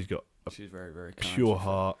 She's got she's very, very kind, pure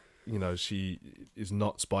heart. You know, she is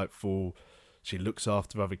not spiteful. She looks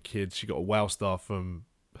after other kids. She got a wow star from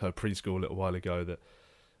her preschool a little while ago. That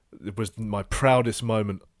it was my proudest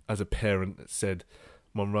moment as a parent. That said,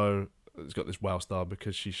 Monroe has got this wow star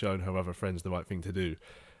because she's shown her other friends the right thing to do.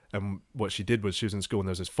 And what she did was she was in school and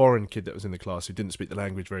there was this foreign kid that was in the class who didn't speak the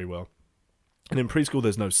language very well. And in preschool,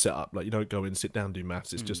 there's no setup. Like, you don't go in, sit down, do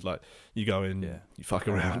maths. It's just like you go in, you fuck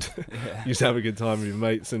around, you just have a good time with your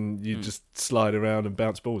mates, and you just slide around and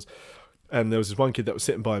bounce balls. And there was this one kid that was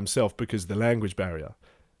sitting by himself because of the language barrier.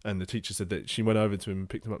 And the teacher said that she went over to him and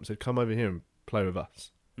picked him up and said, "Come over here and play with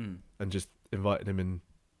us," and just invited him in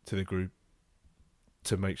to the group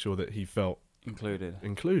to make sure that he felt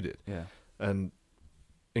included. Yeah, and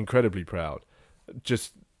incredibly proud.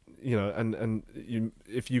 Just. You know, and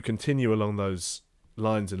if you continue along those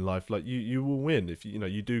lines in life, like you will win if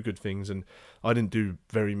you do good things. And I didn't do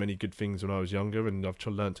very many good things when I was younger, and I've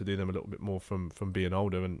learned to do them a little bit more from being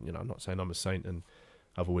older. And I'm not saying I'm a saint, and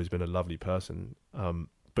I've always been a lovely person.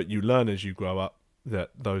 But you learn as you grow up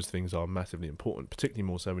that those things are massively important, particularly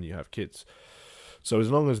more so when you have kids. So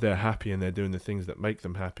as long as they're happy and they're doing the things that make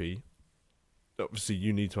them happy, obviously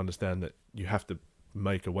you need to understand that you have to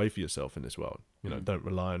make a way for yourself in this world. Don't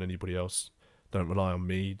rely on anybody else. Don't rely on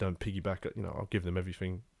me. Don't piggyback. I'll give them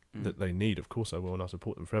everything that they need. Of course I will, and I'll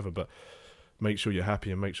support them forever. But make sure you're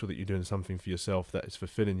happy and make sure that you're doing something for yourself that is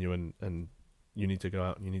fulfilling you, and you need to go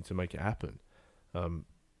out and you need to make it happen.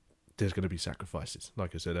 There's going to be sacrifices,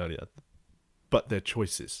 like I said earlier, but they're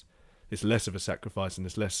choices. It's less of a sacrifice and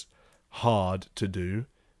it's less hard to do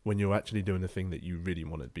when you're actually doing the thing that you really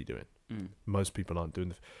want to be doing. Most people aren't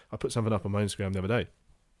doing I put something up on my Instagram the other day.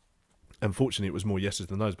 Unfortunately, it was more yeses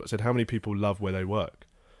than no's, but I said, how many people love where they work?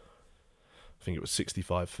 I think it was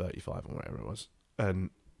 65-35 or whatever it was. And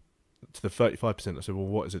to the 35%, I said, well,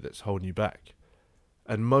 what is it that's holding you back?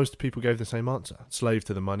 And most people gave the same answer. Slave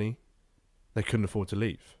to the money. They couldn't afford to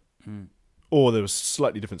leave. Or there was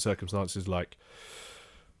slightly different circumstances, like,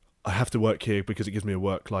 I have to work here because it gives me a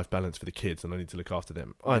work-life balance for the kids and I need to look after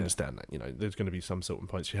them. I understand that, there's going to be some certain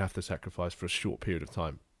points you have to sacrifice for a short period of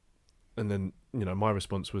time. And then, my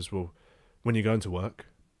response was, well, when you're going to work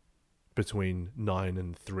between 9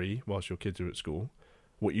 and 3 whilst your kids are at school,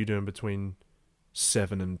 what are you doing between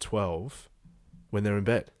 7 and 12 when they're in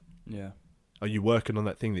bed? Yeah. Are you working on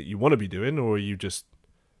that thing that you want to be doing, or are you just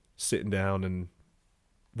sitting down and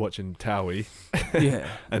watching Towie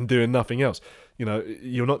and doing nothing else?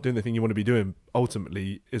 You're not doing the thing you want to be doing.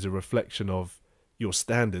 Ultimately is a reflection of your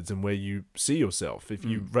standards and where you see yourself. If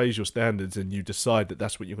you raise your standards and you decide that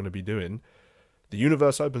that's what you're going to be doing, the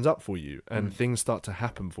universe opens up for you and things start to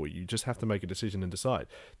happen for you. You just have to make a decision and decide.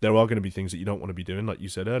 There are going to be things that you don't want to be doing. Like you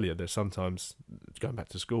said earlier, there's sometimes going back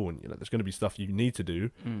to school and there's going to be stuff you need to do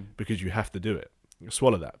because you have to do it.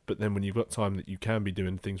 Swallow that. But then when you've got time that you can be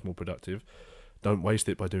doing things more productive, don't waste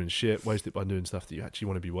it by doing shit. Waste it by doing stuff that you actually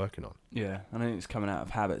want to be working on. Yeah, I think it's coming out of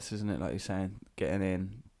habits, isn't it? Like you're saying, getting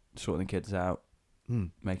in, sorting the kids out,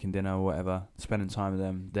 making dinner or whatever, spending time with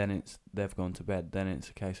them. Then they've gone to bed. Then it's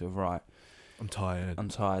a case of, right, I'm tired.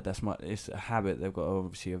 It's a habit they've got to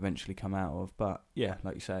obviously eventually come out of. But yeah,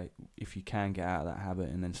 like you say, if you can get out of that habit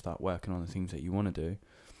and then start working on the things that you want to do,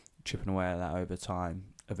 chipping away at that over time,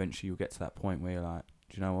 eventually you'll get to that point where you're like,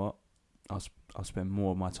 do you know what? I'll spend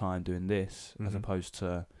more of my time doing this as opposed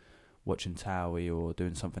to watching Towie or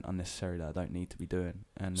doing something unnecessary that I don't need to be doing.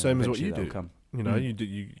 And same as what you do.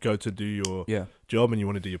 You go to do your job and you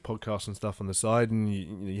want to do your podcast and stuff on the side, and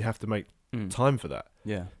you have to make time for that.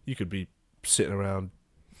 Yeah, you could be sitting around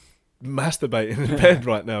masturbating in bed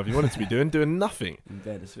right now if you wanted to be doing nothing. In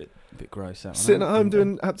bed is a bit gross. Sitting at home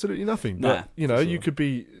doing absolutely nothing. But you could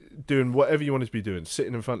be doing whatever you wanted to be doing,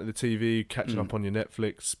 sitting in front of the TV, catching up on your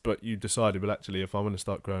Netflix. But you decided, well, actually, if I want to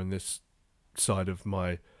start growing this side of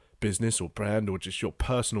my business or brand or just your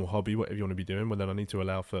personal hobby, whatever you want to be doing, well, then I need to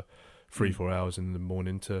allow for 3-4 hours in the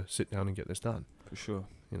morning to sit down and get this done. For sure.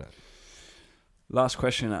 You know. Last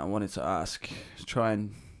question that I wanted to ask is try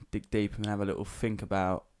and dig deep and have a little think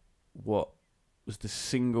about what was the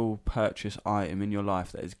single purchase item in your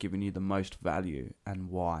life that has given you the most value and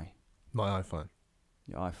why? My iPhone.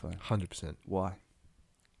 Your iPhone. 100%. Why?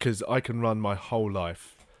 Because I can run my whole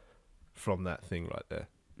life from that thing right there.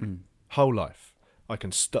 Whole life. I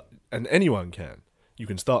can start, and anyone can. You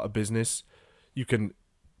can start a business. You can.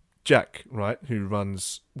 Jack, right, who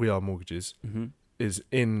runs We Are Mortgages, is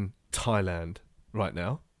in Thailand right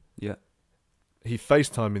now. Yeah. He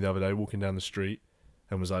FaceTimed me the other day walking down the street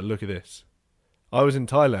and was like, look at this. I was in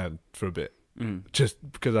Thailand for a bit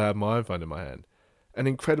just because I had my iPhone in my hand. An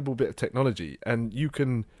incredible bit of technology, and you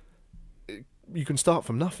can start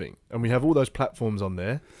from nothing. And we have all those platforms on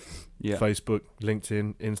there, Facebook,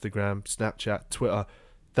 LinkedIn, Instagram, Snapchat, Twitter,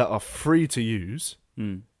 that are free to use,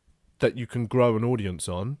 that you can grow an audience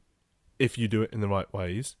on if you do it in the right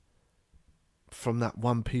ways, from that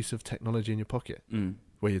one piece of technology in your pocket.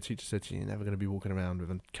 Where your teacher said to you, you're never going to be walking around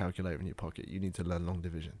with a calculator in your pocket. You need to learn long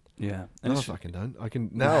division. Yeah. And I fucking don't. I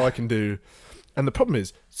can do. And the problem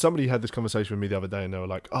is, somebody had this conversation with me the other day and they were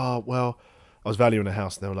like, oh, well, I was valuing a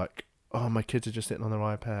house and they were like, oh, my kids are just sitting on their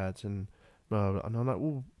iPads. And I'm like,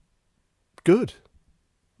 well, good.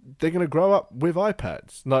 They're going to grow up with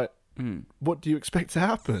iPads. Like, what do you expect to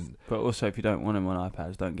happen? But also, if you don't want them on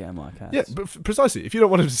iPads, don't get them iPads. Yeah, but precisely. If you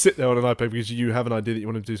don't want them to sit there on an iPad because you have an idea that you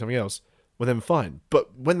want them to do something else, well, then fine.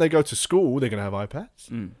 But when they go to school, they're going to have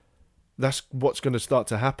iPads. That's what's going to start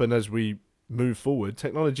to happen as we move forward.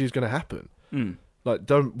 Technology is going to happen. Like,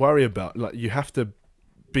 don't worry about, like, you have to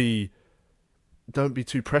don't be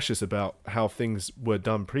too precious about how things were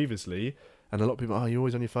done previously. And a lot of people, oh, you're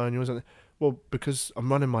always on your phone, you're always on. Well, because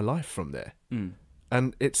I'm running my life from there.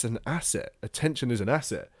 And it's an asset. Attention is an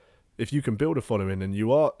asset. If you can build a following and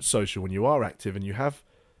you are social and you are active and you have,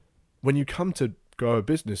 when you come to grow a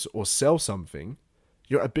business or sell something,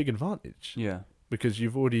 you're at a big advantage. Yeah. Because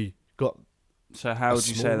you've already got. So how would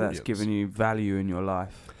you say that's given you value in your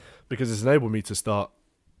life? Because it's enabled me to start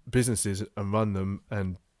businesses and run them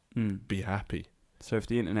and be happy. So if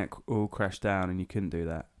the internet all crashed down and you couldn't do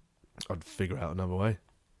that, I'd figure out another way.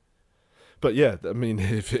 But yeah, I mean,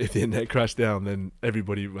 if the internet crashed down, then a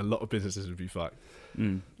lot of businesses would be fucked.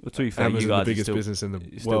 Well, to be fair, Amazon, you guys the biggest still, business in the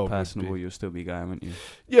you're world. Still personable, you'll still be going, won't you?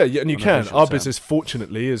 Yeah, and you can. Our business,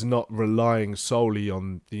 fortunately, is not relying solely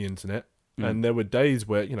on the internet. And there were days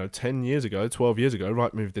where, 10 years ago, 12 years ago,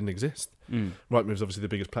 Rightmove didn't exist. Rightmove is obviously the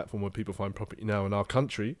biggest platform where people find property now in our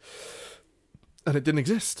country. And it didn't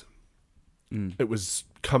exist. It was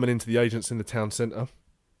coming into the agents in the town centre,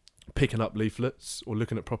 picking up leaflets or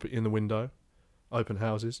looking at property in the window, open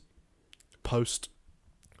houses, post,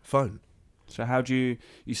 phone. So how do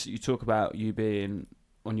you talk about you being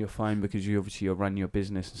on your phone because you're running your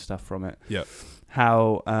business and stuff from it. Yeah.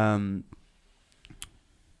 How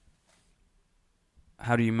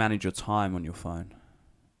do you manage your time on your phone?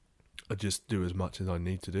 I just do as much as I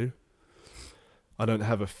need to do. I don't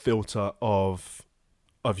have a filter of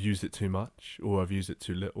I've used it too much or I've used it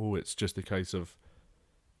too little. It's just a case of,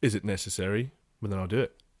 is it necessary? Well, then I'll do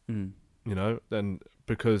it. Then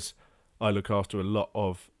because I look after a lot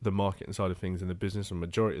of the marketing side of things in the business, and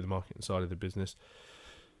majority of the marketing side of the business,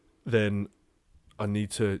 then I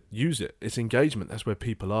need to use it. It's engagement. That's where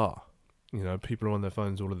people are. People are on their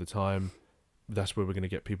phones all of the time. That's where we're going to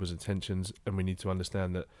get people's attentions, and we need to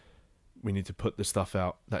understand that we need to put the stuff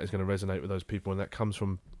out that is going to resonate with those people, and that comes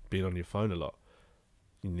from being on your phone a lot.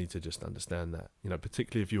 You need to just understand that,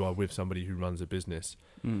 particularly if you are with somebody who runs a business,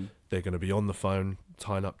 they're going to be on the phone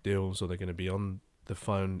tying up deals, or they're going to be on the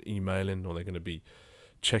phone emailing, or they're going to be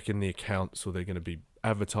checking the accounts, or they're going to be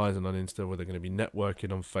advertising on Insta, or they're going to be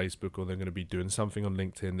networking on Facebook, or they're going to be doing something on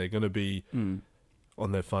LinkedIn. They're going to be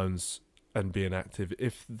on their phones and being active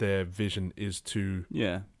if their vision is to...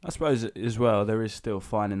 Yeah, I suppose as well, there is still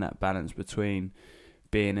finding that balance between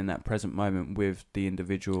being in that present moment with the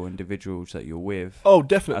individuals that you're with. Oh,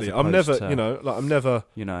 definitely. I'm never, I'm never...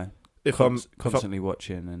 if I'm constantly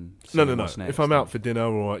watching and no. If I'm out for dinner,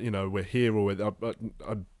 or we're here, or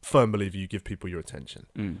I firm believe you give people your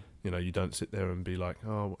attention. You don't sit there and be like,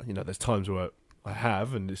 oh, there's times where I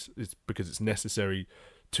have, and it's because it's necessary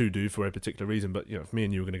to do for a particular reason. But if me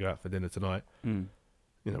and you were going to go out for dinner tonight,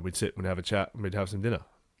 we'd sit, we'd have a chat, and we'd have some dinner.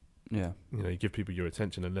 Yeah. You give people your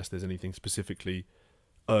attention unless there's anything specifically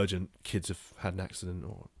urgent. Kids have had an accident,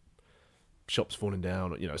 or shops falling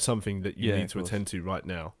down, or something that you need to attend to right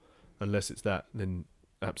now. Unless it's that, then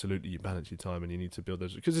absolutely you balance your time, and you need to build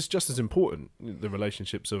those, because it's just as important, the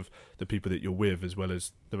relationships of the people that you're with as well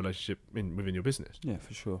as the relationship within your business. Yeah,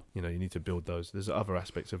 for sure. You know, you need to build those. There's other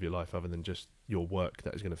aspects of your life other than just your work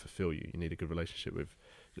that is going to fulfill you. You need a good relationship with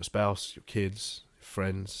your spouse, your kids,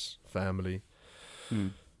 friends, family,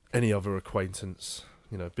 any other acquaintance,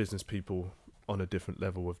 you know, business people on a different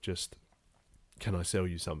level of just, can I sell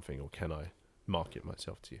you something, or can I market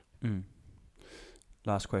myself to you?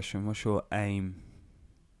 Last question. What's your aim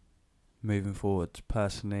moving forward,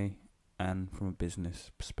 personally and from a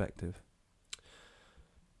business perspective?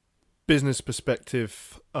 Business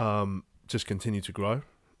perspective, just continue to grow.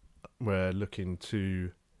 We're looking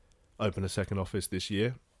to open a second office this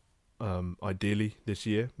year. Ideally this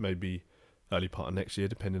year, maybe early part of next year,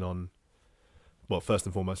 depending on, well, first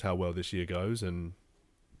and foremost, how well this year goes, and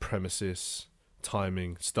premises,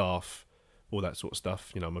 timing, staff, all that sort of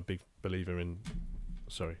stuff. You know, I'm a big believer in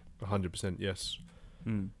 100% yes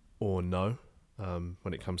or no.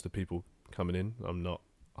 When it comes to people coming in, I'm not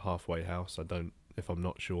a halfway house. If I'm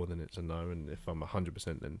not sure, then it's a no, and if I'm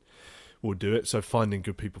 100%, then we'll do it. So finding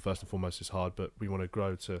good people first and foremost is hard, but we want to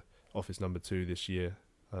grow to office number 2 this year,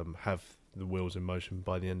 have the wheels in motion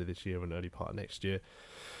by the end of this year and early part of next year,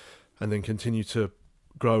 and then continue to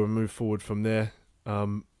grow and move forward from there,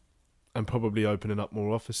 and probably opening up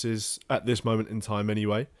more offices at this moment in time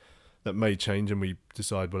anyway. That may change, and we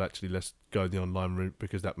decide, well, actually, let's go the online route,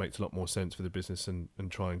 because that makes a lot more sense for the business, and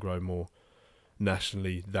try and grow more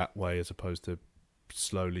nationally that way, as opposed to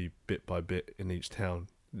slowly, bit by bit, in each town.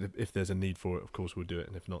 If there's a need for it, of course, we'll do it,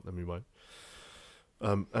 and if not, then we won't.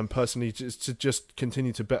 And personally, just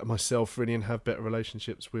continue to better myself, really, and have better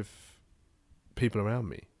relationships with people around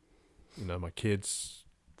me. You know, my kids,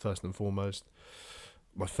 first and foremost,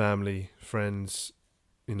 my family, friends.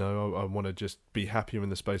 You know, I want to just be happier in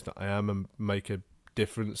the space that I am, and make a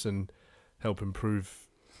difference and help improve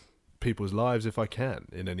people's lives if I can,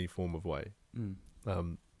 in any form of way.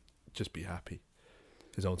 Just be happy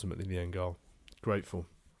is ultimately the end goal. Grateful.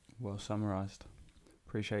 Well summarised.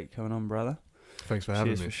 Appreciate you coming on, brother. Thanks for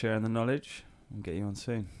having me. Cheers for sharing the knowledge. We'll get you on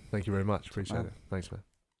soon. Thank you very much. Appreciate it. Thanks, man.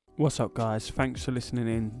 What's up, guys? Thanks for listening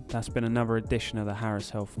in. That's been another edition of the Harris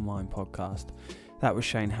Health and Mind podcast. That was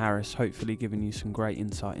Shane Harris, hopefully giving you some great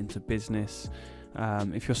insight into business.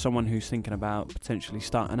 If you're someone who's thinking about potentially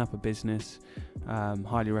starting up a business,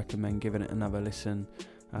 highly recommend giving it another listen,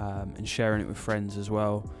 and sharing it with friends as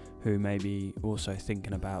well, who may be also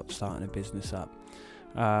thinking about starting a business up.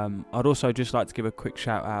 I'd also just like to give a quick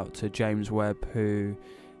shout out to James Webb, who,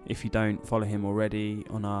 if you don't follow him already,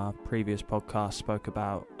 on our previous podcast spoke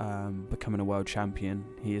about becoming a world champion.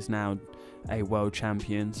 He is now a world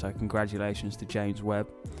champion, so congratulations to James Webb.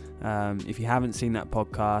 If you haven't seen that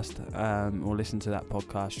podcast or listened to that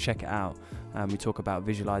podcast, check it out. We talk about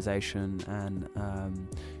visualization and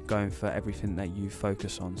going for everything that you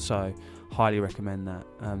focus on, so highly recommend that.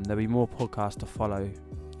 There'll be more podcasts to follow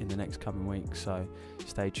in the next coming weeks, so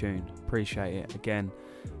stay tuned. Appreciate it. Again,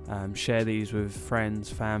 share these with friends,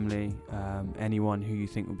 family, anyone who you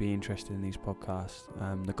think would be interested in these podcasts.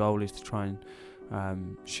 The goal is to try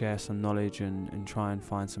and share some knowledge and try and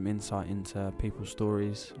find some insight into people's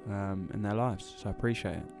stories and their lives. So I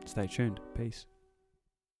appreciate it. Stay tuned. Peace.